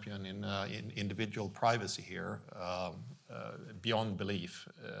world champion in individual privacy here, beyond belief,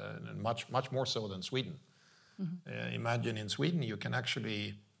 and much more so than Sweden. Mm-hmm. Imagine in Sweden you can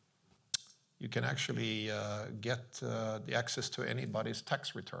actually get the access to anybody's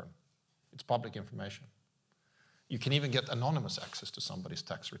tax return. It's public information. You can even get anonymous access to somebody's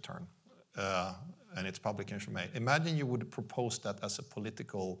tax return. And it's public information. Imagine you would propose that as a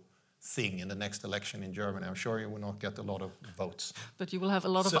political thing in the next election in Germany. I'm sure you will not get a lot of votes. But you will have a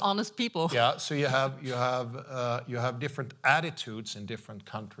lot of honest people. Yeah, so you have different attitudes in different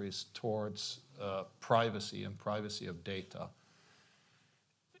countries towards privacy and privacy of data.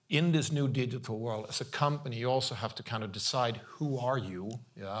 In this new digital world, as a company, you also have to kind of decide who are you,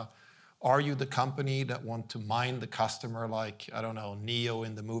 yeah? Are you the company that want to mind the customer like, I don't know, Neo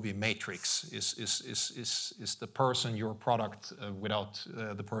in the movie Matrix? Is the person your product without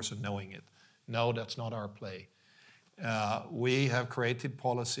the person knowing it? No, that's not our play. We have created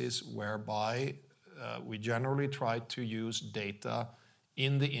policies whereby we generally try to use data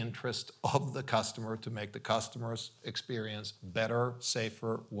in the interest of the customer to make the customer's experience better,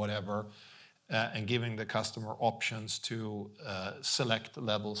 safer, whatever, and giving the customer options to select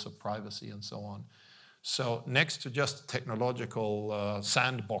levels of privacy and so on. So next to just technological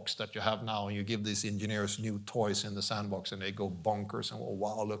sandbox that you have now, and you give these engineers new toys in the sandbox and they go bonkers and, oh,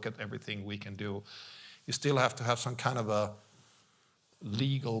 wow, look at everything we can do. You still have to have some kind of a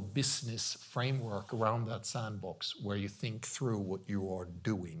legal business framework around that sandbox where you think through what you are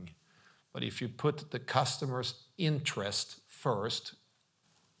doing. But if you put the customer's interest first,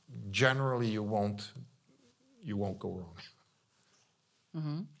 generally you won't go wrong.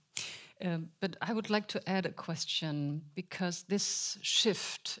 Mm-hmm. But I would like to add a question, because this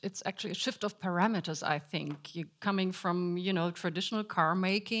shift, it's actually a shift of parameters, I think. You're coming from, traditional car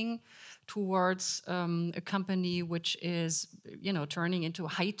making towards a company which is, turning into a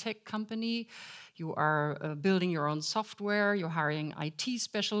high-tech company. You are building your own software, you're hiring IT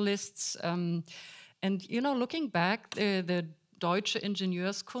specialists. And, looking back, the Deutsche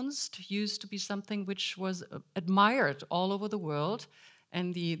Ingenieurskunst used to be something which was admired all over the world.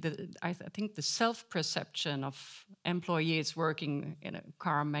 And I think the self-perception of employees working in a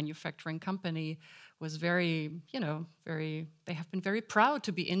car manufacturing company was very, they have been very proud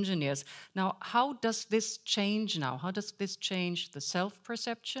to be engineers. Now, how does this change now? How does this change the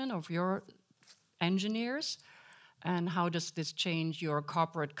self-perception of your engineers? And how does this change your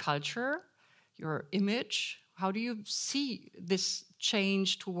corporate culture, your image? How do you see this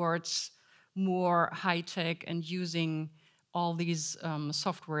change towards more high-tech and using all these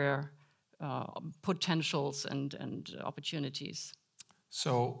software potentials and opportunities?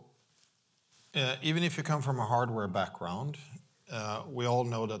 So even if you come from a hardware background, we all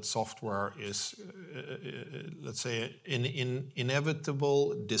know that software is, let's say, an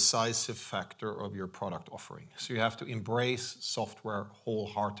inevitable decisive factor of your product offering. So you have to embrace software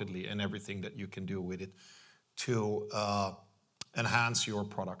wholeheartedly and everything that you can do with it to enhance your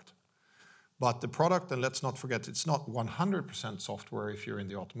product. But the product, and let's not forget, it's not 100% software if you're in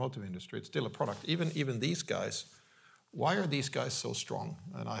the automotive industry. It's still a product. Even these guys, why are these guys so strong?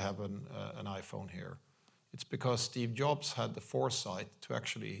 And I have an iPhone here. It's because Steve Jobs had the foresight to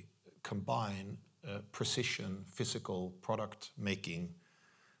actually combine precision, physical product making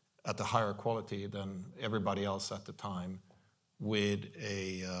at a higher quality than everybody else at the time with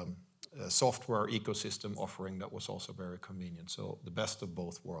a software ecosystem offering that was also very convenient. So the best of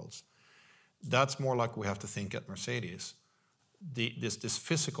both worlds. That's more like we have to think at Mercedes. This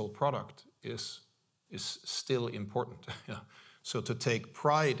physical product is still important. So to take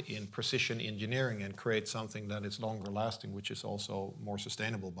pride in precision engineering and create something that is longer lasting, which is also more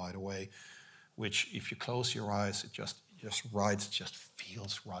sustainable, by the way, which if you close your eyes, it just rides, it just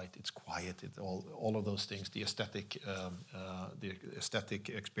feels right. It's quiet. All of those things, the aesthetic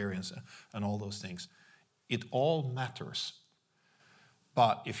experience, and all those things, it all matters.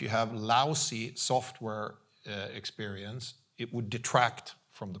 But if you have lousy software experience, it would detract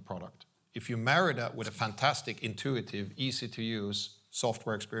from the product. If you marry that with a fantastic, intuitive, easy-to-use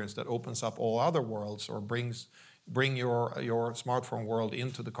software experience that opens up all other worlds or bring your smartphone world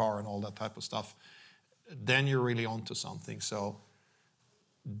into the car and all that type of stuff, then you're really onto something. So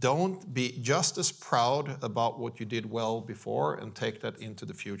don't be just as proud about what you did well before and take that into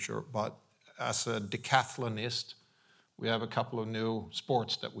the future. But as a decathlonist, we have a couple of new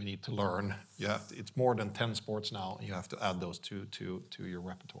sports that we need to learn. It's more than 10 sports now, and you have to add those to your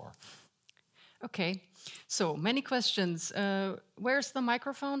repertoire. Okay, so many questions. Where's the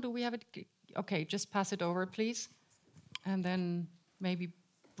microphone? Do we have it? Okay, just pass it over, please. And then maybe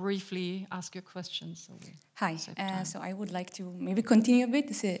briefly ask your questions. So Hi, so I would like to maybe continue a bit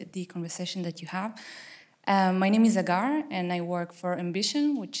the conversation that you have. My name is Agar, and I work for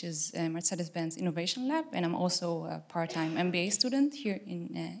Ambition, which is a Mercedes-Benz Innovation Lab, and I'm also a part-time MBA student here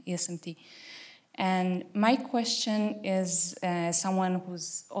in ESMT. And my question is, someone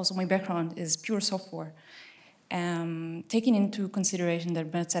who's also, my background is pure software, taking into consideration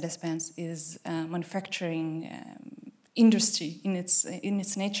that Mercedes-Benz is a manufacturing industry in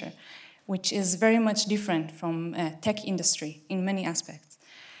its nature, which is very much different from tech industry in many aspects.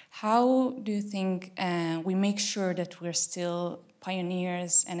 How do you think we make sure that we're still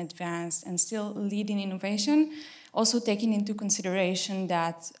pioneers and advanced and still leading innovation, also taking into consideration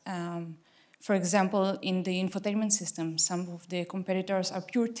that For example, in the infotainment system, some of the competitors are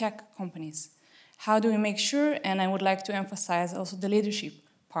pure tech companies. How do we make sure, and I would like to emphasize also the leadership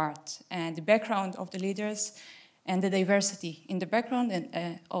part and the background of the leaders and the diversity in the background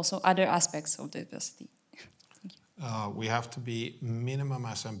and also other aspects of diversity. We have to be minimum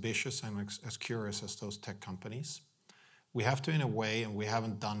as ambitious and as curious as those tech companies. We have to, in a way, and we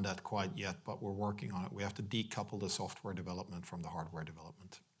haven't done that quite yet, but we're working on it, we have to decouple the software development from the hardware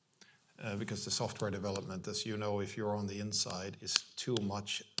development. Because the software development, as you know, if you're on the inside, is too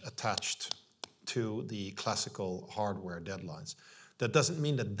much attached to the classical hardware deadlines. That doesn't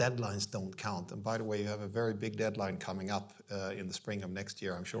mean that deadlines don't count. And by the way, you have a very big deadline coming up in the spring of next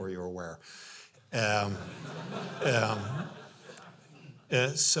year. I'm sure you're aware.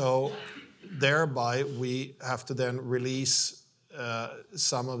 So thereby, we have to then release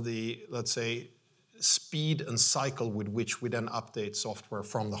some of the, let's say, speed and cycle with which we then update software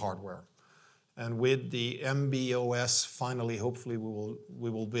from the hardware. And with the MB.OS, finally, hopefully, we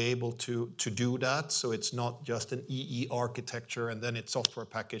will be able to do that. So it's not just an EE architecture, and then it's software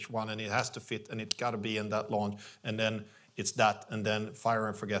package one, and it has to fit, and it's got to be in that launch, and then it's that, and then fire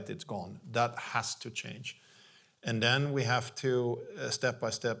and forget, it's gone. That has to change. And then we have to, step by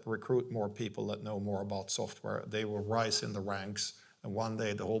step, recruit more people that know more about software. They will rise in the ranks, and one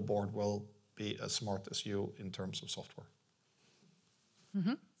day the whole board will be as smart as you in terms of software.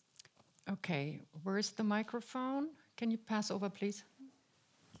 Mm-hmm. Okay, where's the microphone? Can you pass over, please?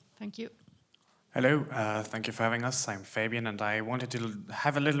 Thank you. Hello, thank you for having us. I'm Fabian, and I wanted to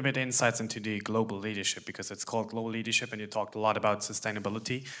have a little bit insights into the global leadership, because it's called global leadership, and you talked a lot about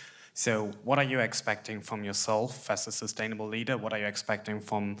sustainability. So what are you expecting from yourself as a sustainable leader? What are you expecting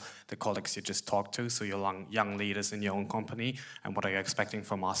from the colleagues you just talked to, so your young leaders in your own company? And what are you expecting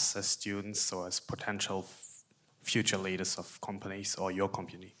from us as students or as potential future leaders of companies or your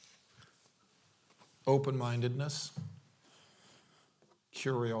company? Open-mindedness,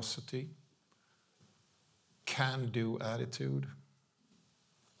 curiosity, can-do attitude,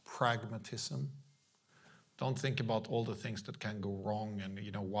 pragmatism. Don't think about all the things that can go wrong and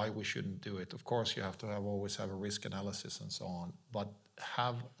why we shouldn't do it. Of course, you have to always have a risk analysis and so on, but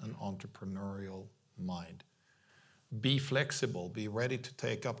have an entrepreneurial mind. Be flexible, be ready to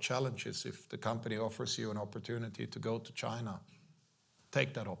take up challenges. If the company offers you an opportunity to go to China,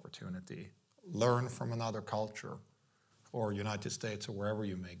 take that opportunity. Learn from another culture, or United States, or wherever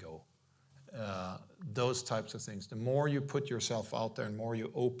you may go. Those types of things. The more you put yourself out there and more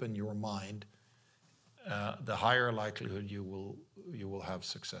you open your mind, the higher likelihood you will have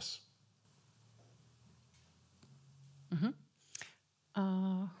success.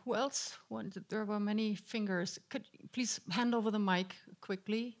 Mm-hmm. Who else wanted? There were many fingers. Could you please hand over the mic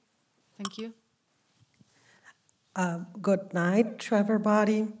quickly? Thank you. Good night to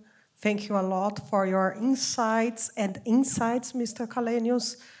everybody. Thank you a lot for your insights, Mr.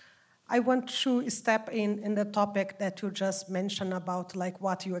 Källenius. I want to step in the topic that you just mentioned about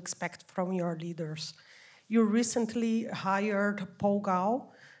what you expect from your leaders. You recently hired Paul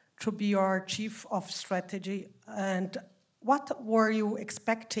Gao to be your chief of strategy. And what were you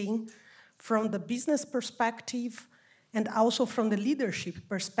expecting from the business perspective and also from the leadership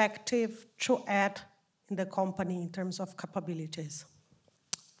perspective to add in the company in terms of capabilities?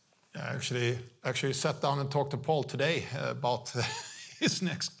 I actually sat down and talked to Paul today about his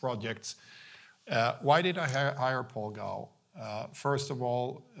next projects. Why did I hire Paul Gao? First of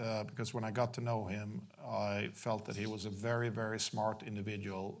all, because when I got to know him, I felt that he was a very, very smart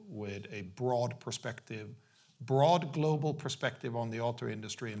individual with a broad perspective, broad global perspective on the auto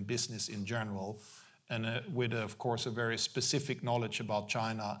industry and business in general, and with, of course, a very specific knowledge about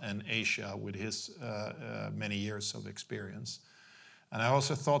China and Asia with his many years of experience. And I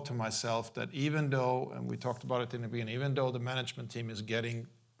also thought to myself that even though, and we talked about it in the beginning, even though the management team is getting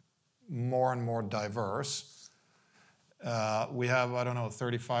more and more diverse, we have,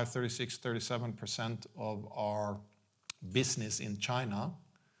 35, 36, 37% of our business in China,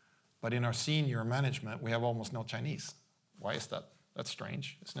 but in our senior management, we have almost no Chinese. Why is that? That's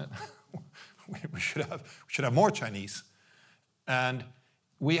strange, isn't it? we should have more Chinese. And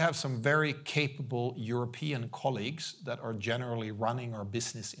we have some very capable European colleagues that are generally running our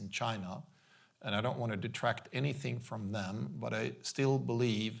business in China, and I don't want to detract anything from them, but I still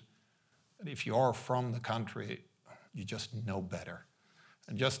believe that if you are from the country, you just know better.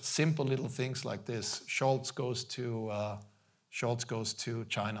 And just simple little things like this. Scholz goes to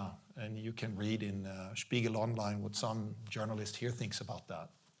China, and you can read in Spiegel Online what some journalist here thinks about that.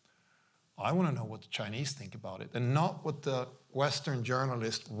 I want to know what the Chinese think about it, and not what the Western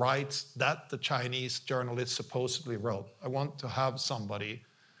journalist writes that the Chinese journalist supposedly wrote. I want to have somebody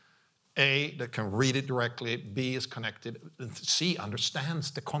A, that can read it directly, B, is connected, and C,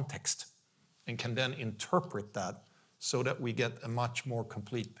 understands the context and can then interpret that so that we get a much more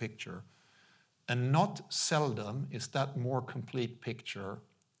complete picture. And not seldom is that more complete picture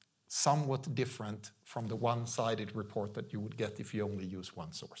somewhat different from the one-sided report that you would get if you only use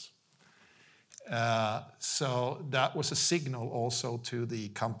one source. So that was a signal also to the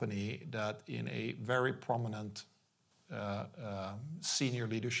company that in a very prominent senior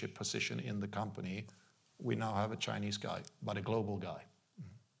leadership position in the company, we now have a Chinese guy, but a global guy.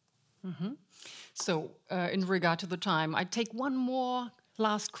 Mm-hmm. So in regard to the time, I take one more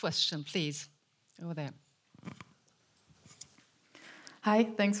last question, please. Over there. Hi,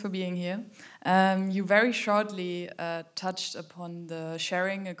 thanks for being here. You very shortly touched upon the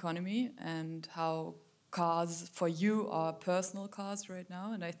sharing economy and how cars for you are personal cars right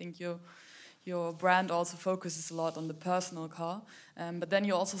now, and I think your brand also focuses a lot on the personal car. But then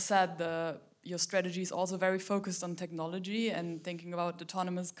you also said your strategy is also very focused on technology and thinking about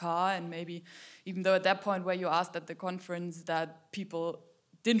autonomous car, and maybe even though at that point where you asked at the conference that people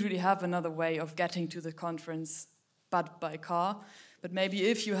didn't really have another way of getting to the conference but by car. But maybe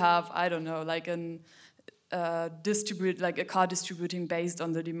if you have, I don't know, like a car distributing based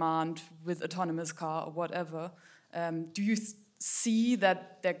on the demand with autonomous car or whatever, do you see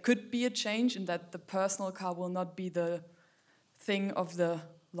that there could be a change and that the personal car will not be the thing of the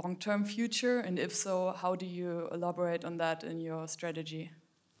long-term future? And if so, how do you elaborate on that in your strategy?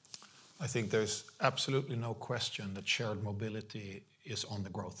 I think there's absolutely no question that shared mobility is on the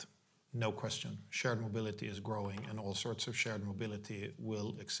growth. No question. Shared mobility is growing and all sorts of shared mobility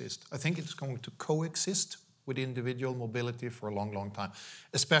will exist. I think it's going to coexist with individual mobility for a long, long time,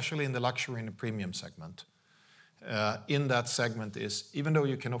 especially in the luxury and the premium segment. In that segment is, even though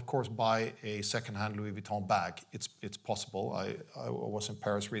you can of course buy a second-hand Louis Vuitton bag, it's possible. I was in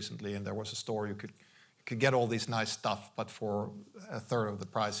Paris recently and there was a store you could get all this nice stuff, but for a third of the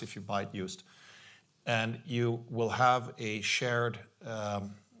price if you buy it used. And you will have a shared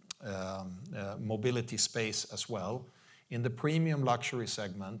mobility space as well. In the premium luxury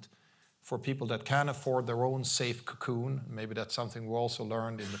segment, for people that can afford their own safe cocoon, maybe that's something we also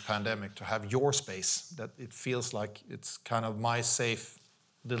learned in the pandemic, to have your space, that it feels like it's kind of my safe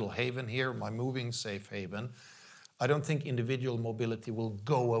little haven here, my moving safe haven. I don't think individual mobility will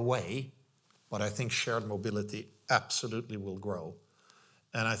go away, but I think shared mobility absolutely will grow.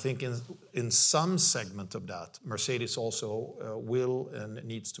 And I think in some segment of that, Mercedes also will and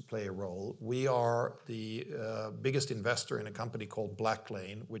needs to play a role. We are the biggest investor in a company called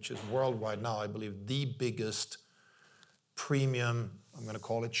Blacklane, which is worldwide now, I believe, the biggest premium, I'm going to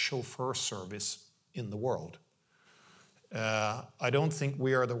call it chauffeur service in the world. I don't think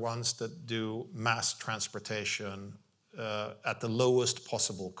we are the ones that do mass transportation at the lowest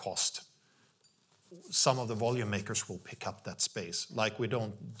possible cost. Some of the volume makers will pick up that space, like we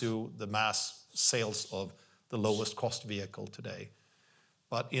don't do the mass sales of the lowest cost vehicle today.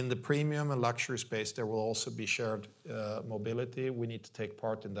 But in the premium and luxury space, there will also be shared mobility. We need to take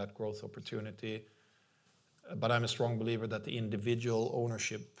part in that growth opportunity. But I'm a strong believer that the individual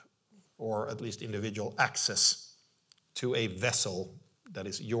ownership, or at least individual access to a vessel that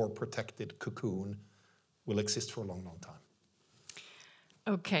is your protected cocoon, will exist for a long, long time.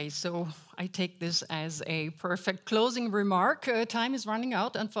 Okay, so I take this as a perfect closing remark. Time is running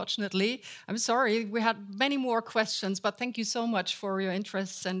out, unfortunately. I'm sorry, we had many more questions, but thank you so much for your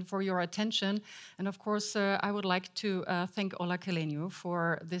interest and for your attention. And of course, I would like to thank Ola Källenius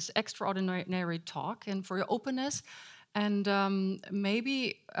for this extraordinary talk and for your openness. And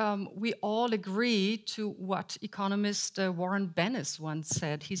maybe we all agree to what economist Warren Bennis once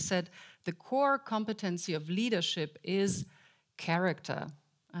said. He said, the core competency of leadership is character.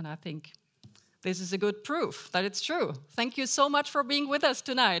 And I think this is a good proof that it's true. Thank you so much for being with us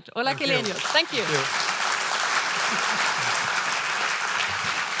tonight. Ola Källenius, thank you.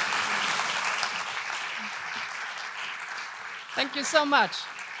 Thank you so much.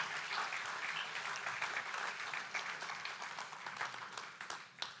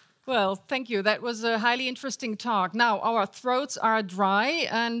 Well, thank you. That was a highly interesting talk. Now, our throats are dry,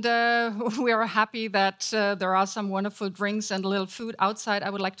 and we are happy that there are some wonderful drinks and a little food outside. I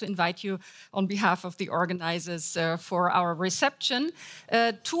would like to invite you on behalf of the organizers for our reception.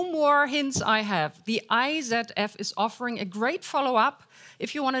 Two more hints I have. The IZF is offering a great follow-up.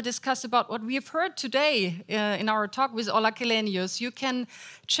 If you want to discuss about what we have heard today in our talk with Ola Källenius, you can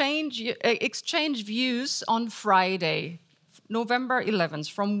exchange views on Friday, November 11th,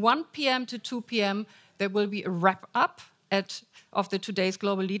 from 1 p.m. to 2 p.m. There will be a wrap-up of the Today's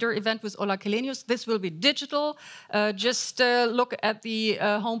Global Leader event with Ola Källenius. This will be digital. Just look at the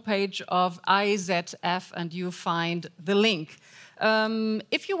homepage of IZF and you find the link.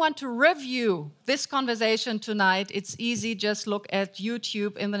 If you want to review this conversation tonight, it's easy. Just look at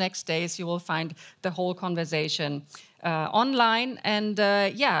YouTube. In the next days, you will find the whole conversation online. And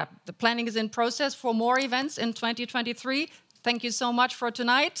yeah, the planning is in process for more events in 2023. Thank you so much for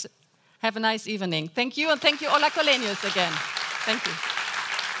tonight. Have a nice evening. Thank you, and thank you, Ola Källenius, again. Thank you.